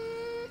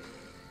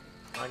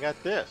 I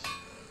got this.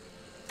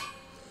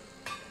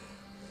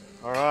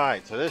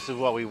 Alright, so this is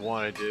what we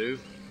want to do.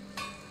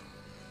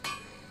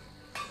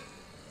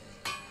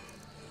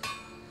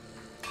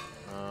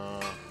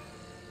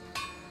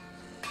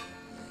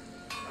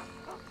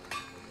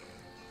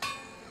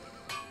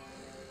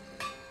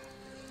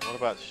 What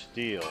about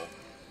steel?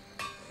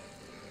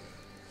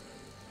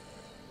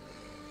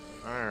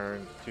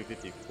 Iron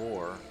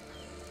 254.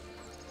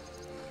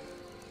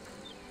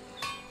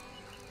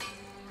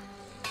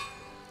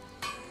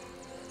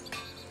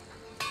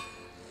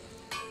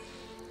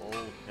 Old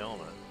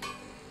helmet.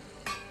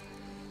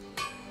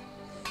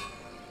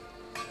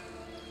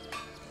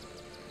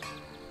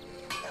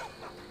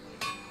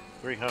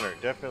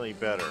 $300, definitely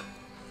better.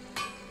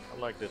 I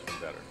like this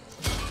one better.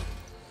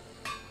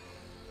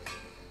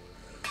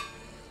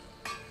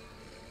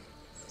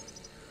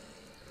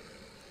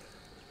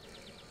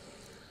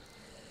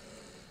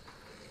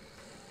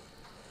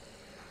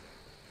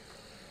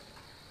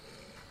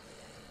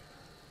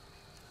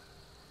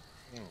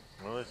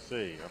 Well, let's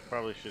see. I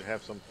probably should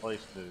have some place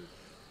to...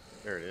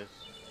 There it is.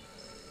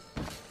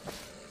 I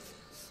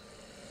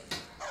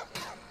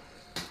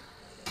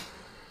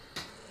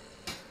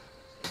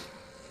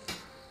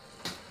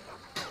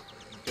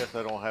guess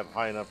I don't have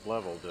high enough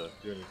level to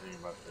do anything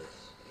about this.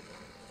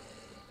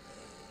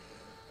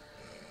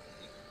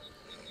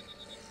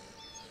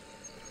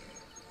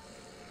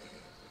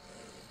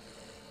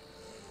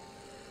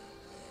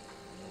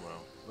 Oh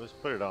well, let's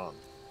put it on.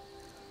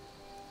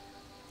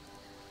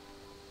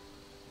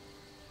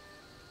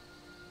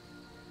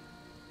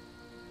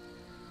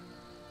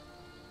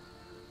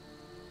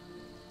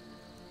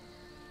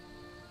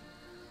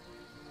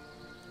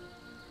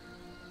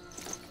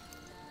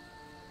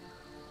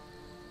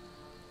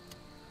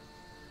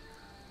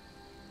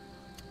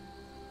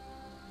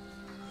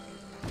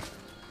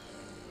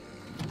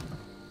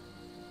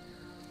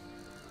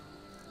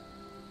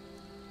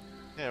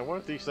 Yeah, what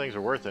if these things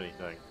are worth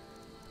anything?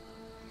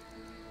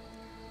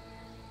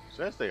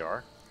 Says they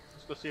are.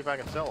 Let's go see if I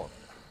can sell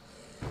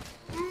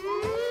them.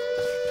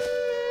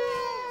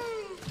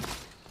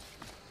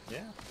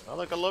 Yeah, I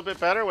look a little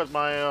bit better with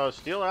my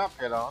steel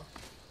outfit on.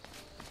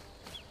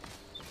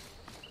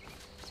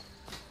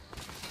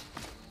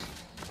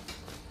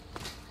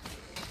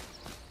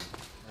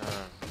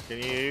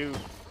 Can you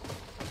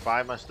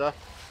buy my stuff?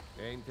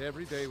 Ain't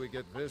every day we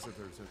get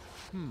visitors.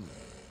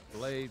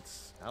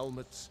 Blades,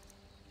 helmets,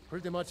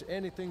 pretty much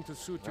anything to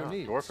suit your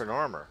needs. Dwarven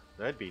armor.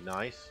 That'd be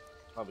nice.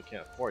 Probably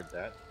can't afford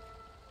that.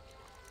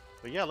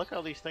 But yeah, look at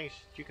all these things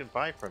you can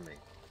buy from me.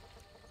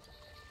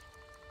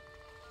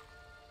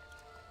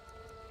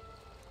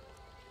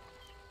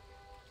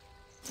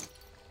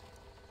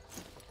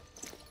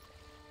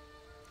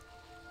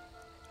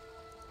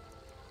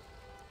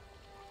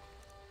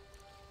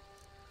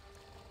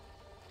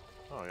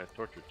 Oh, I got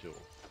torture tool.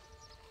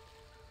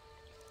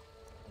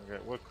 I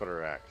got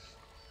woodcutter axe,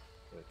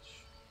 which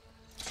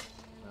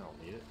I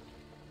don't need it.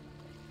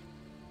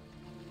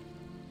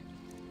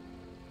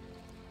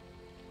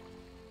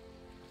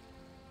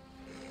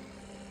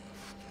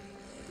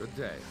 Good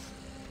day.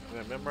 Did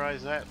I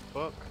memorize that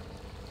book?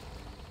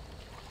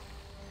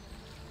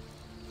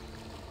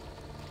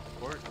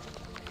 Court?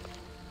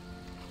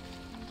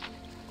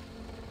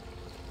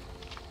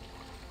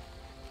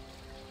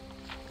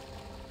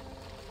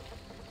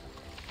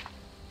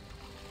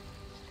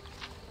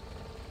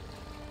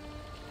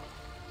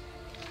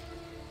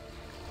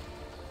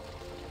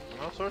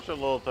 All sorts of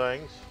little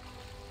things.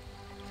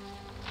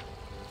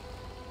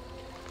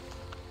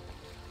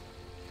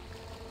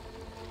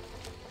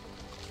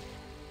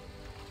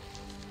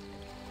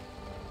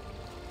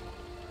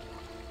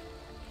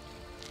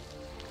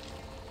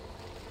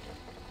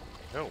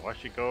 No, why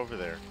should go over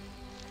there?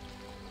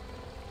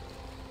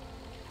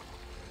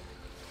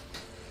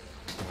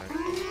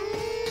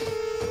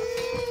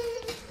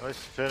 Let's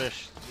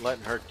finish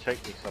letting her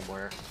take me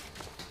somewhere.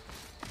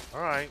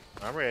 Alright,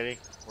 I'm ready.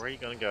 Where are you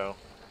gonna go?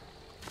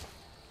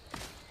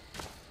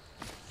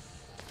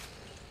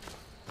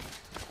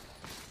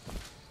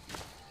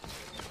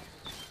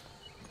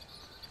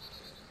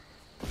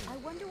 I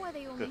wonder why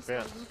they only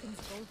sell Lucan's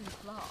golden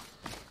claw.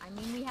 I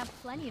mean, we have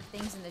plenty of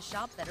things in the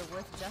shop that are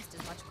worth just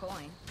as much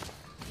coin.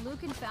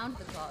 Lucan found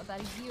the claw about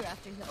a year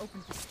after he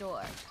opened the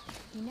store.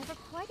 He never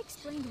quite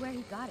explained where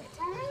he got it.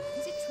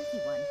 It's a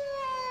tricky one.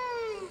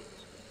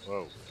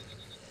 Whoa.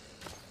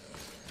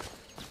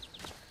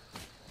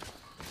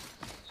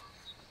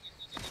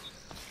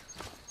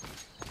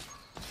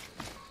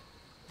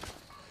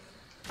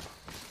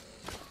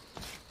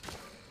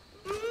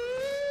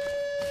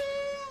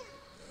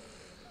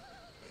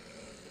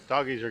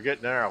 Doggies are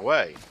getting in our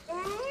way.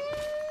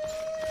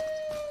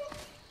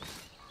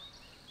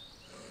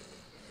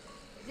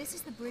 This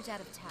is the bridge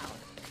out of town.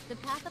 The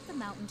path up the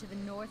mountain to the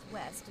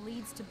northwest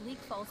leads to Bleak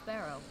Falls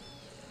Barrow.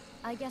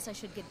 I guess I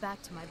should get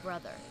back to my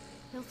brother.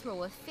 He'll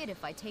throw a fit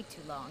if I take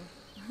too long.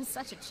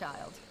 Such a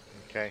child.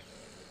 Okay.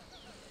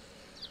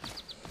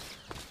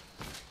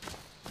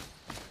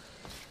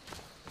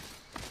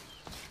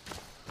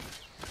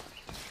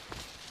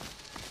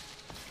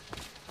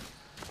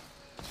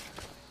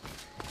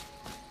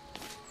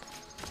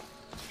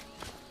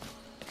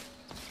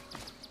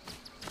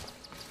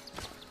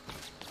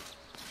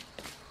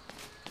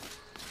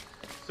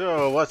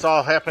 So, what's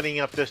all happening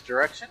up this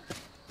direction?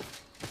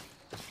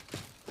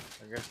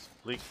 I guess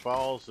Bleak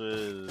Falls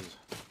is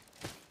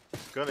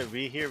going to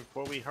be here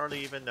before we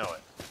hardly even know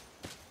it.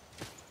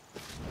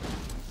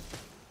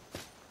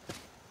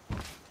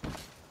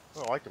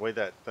 Oh, I like the way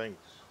that thing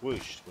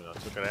swooshed when I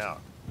took it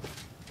out.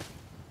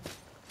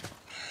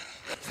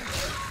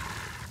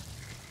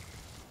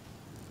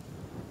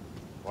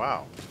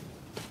 Wow.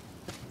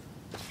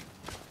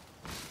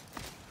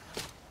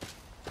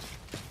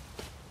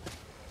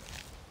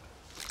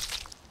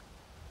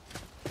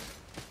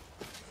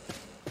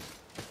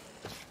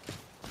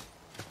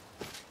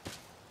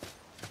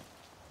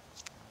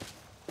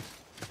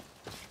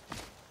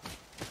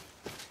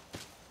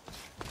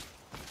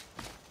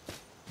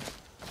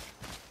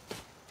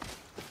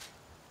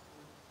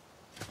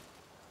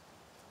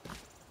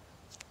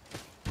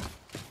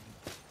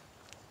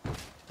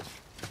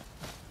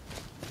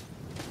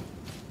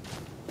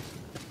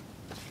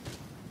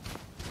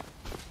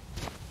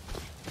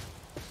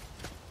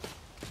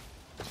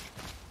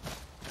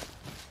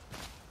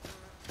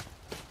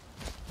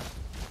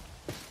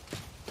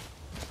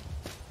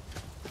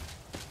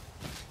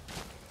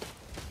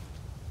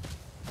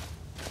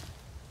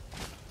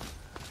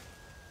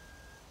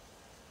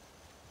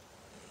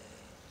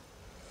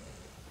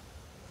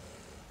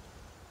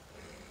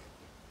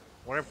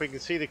 Wonder if we can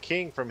see the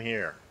king from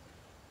here.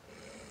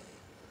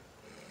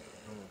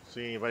 I don't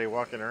see anybody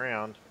walking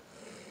around.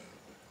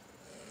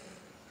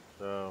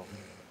 So,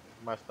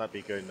 must not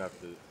be good enough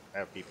to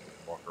have people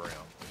walk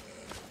around.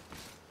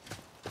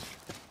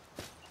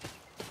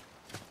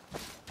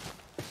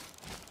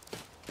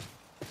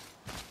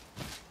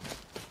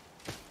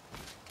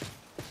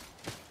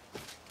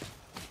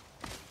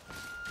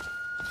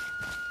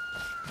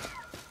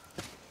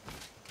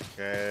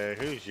 Okay,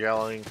 who's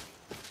yelling?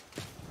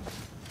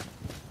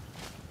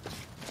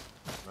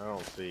 I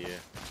don't see you.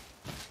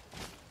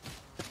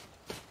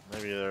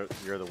 Maybe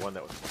you're the one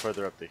that was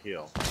further up the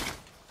hill.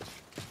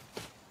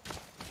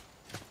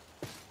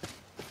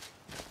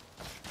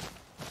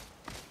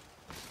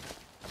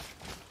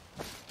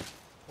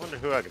 Wonder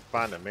who I could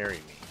find to marry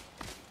me.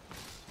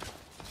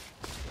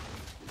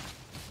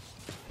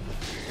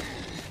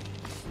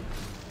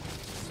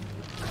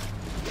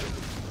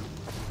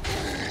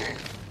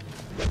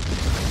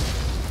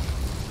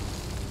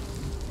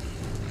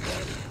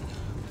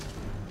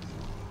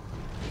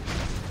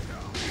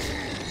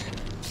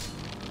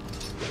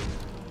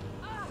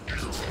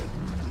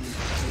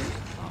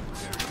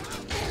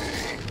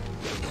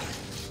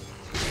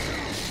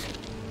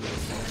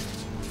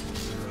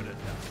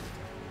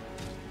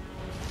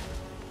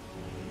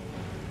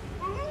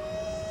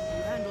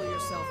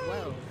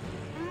 Well,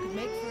 you could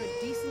make for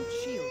a decent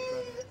shield,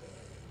 brother.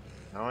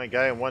 I only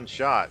got in one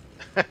shot.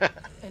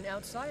 An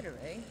outsider,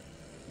 eh?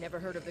 Never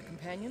heard of the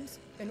Companions?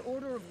 An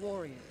order of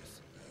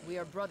warriors. We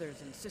are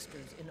brothers and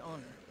sisters in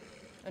honor.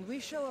 And we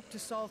show up to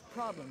solve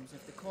problems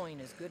if the coin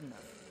is good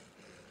enough.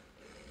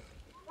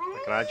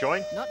 Can I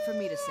join? Not for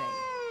me to say.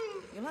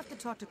 You'll have to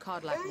talk to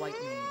Kodlak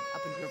Whitemane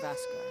up in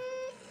Gravaska.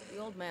 The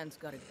old man's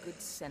got a good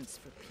sense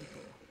for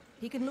people.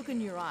 He can look in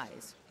your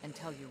eyes and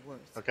tell your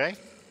worth. Okay.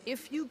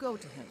 If you go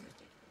to him,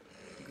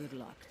 good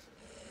luck.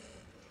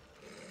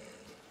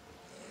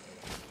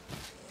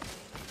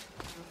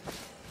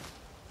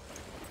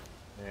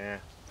 Yeah.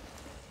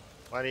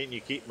 Why didn't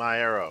you keep my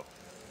arrow?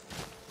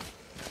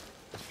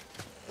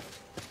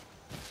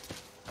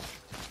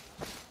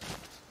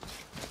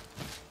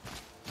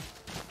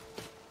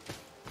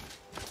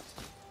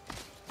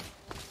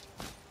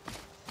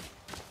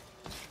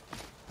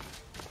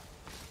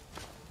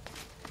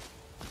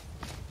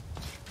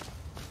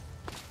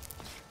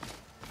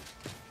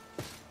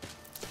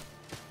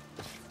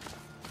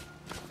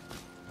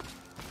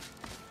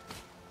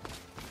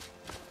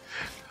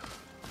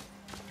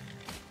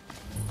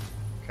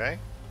 Okay.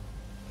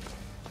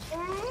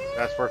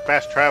 That's for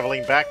fast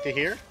traveling back to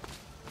here.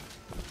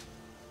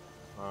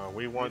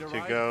 We want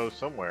to go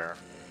somewhere.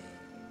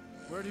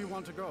 Where do you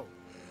want to go?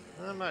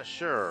 I'm not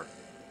sure.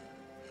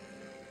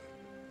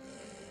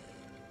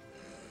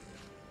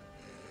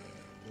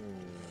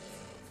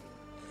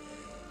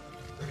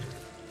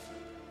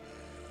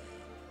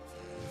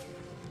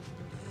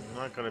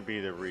 Not going to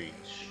be the Reach.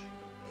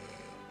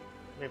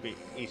 Maybe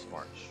East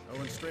March. I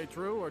went straight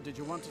through, or did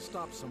you want to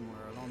stop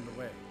somewhere along the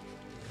way?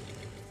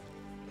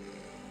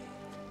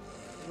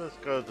 Let's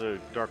go to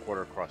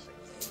Darkwater Crossing.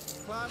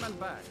 Climb and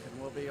back,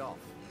 and we'll be off.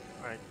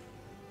 Alright.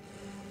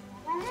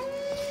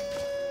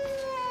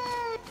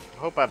 I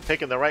hope I'm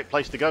picking the right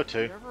place to go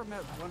to. You ever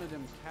met one of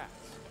them cats?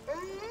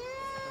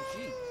 Khajiit,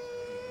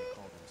 they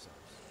call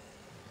themselves.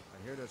 I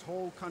hear there's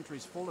whole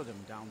countries full of them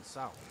down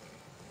south.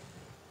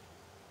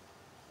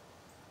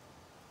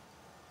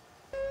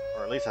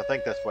 Or at least I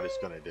think that's what it's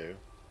going to do.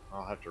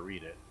 I'll have to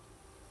read it.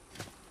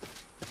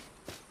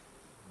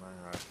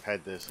 I've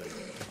had this in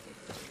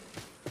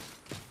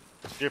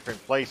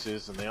different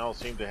places, and they all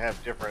seem to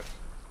have different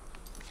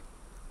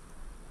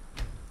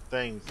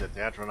things that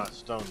the Atronaut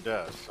Stone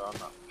does, so I'm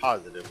not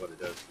positive what it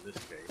does in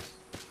this case.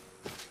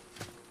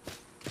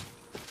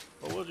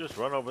 But we'll just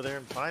run over there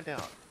and find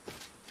out.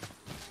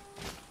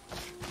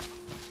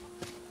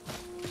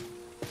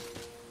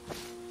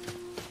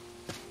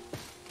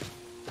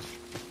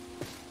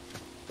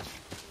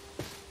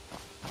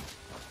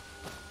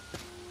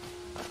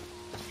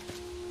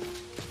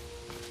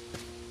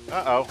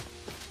 Uh-oh.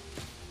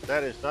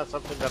 That is not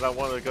something that I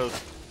want to go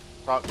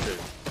talk to.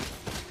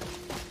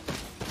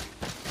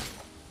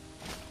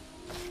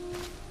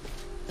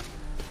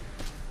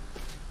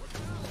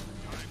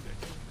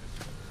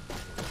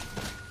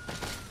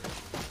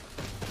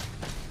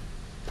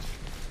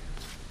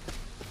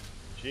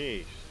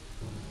 Jeez.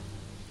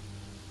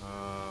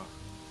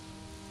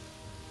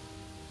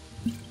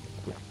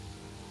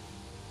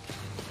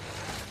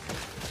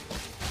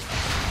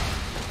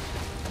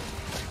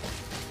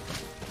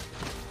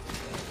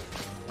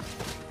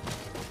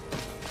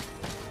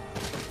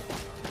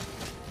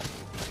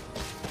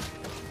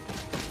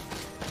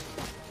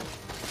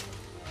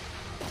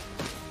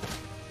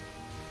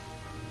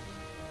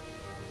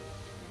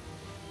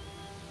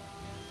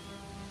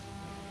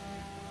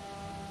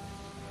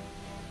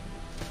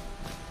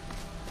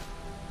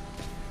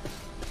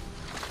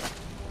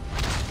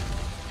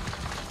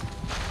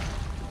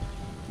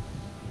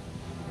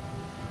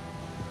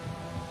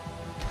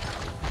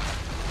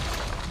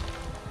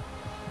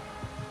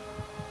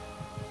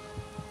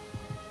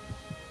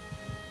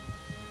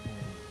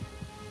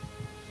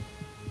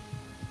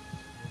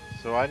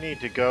 So I need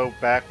to go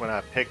back when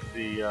I pick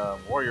the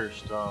Warrior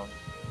Stone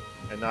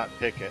and not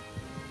pick it.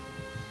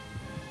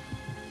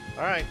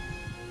 Alright.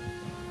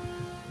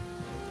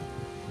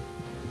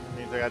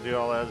 Means I gotta do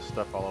all that other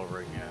stuff all over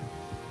again.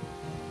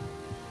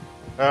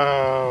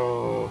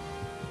 Oh.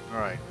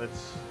 Alright,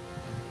 let's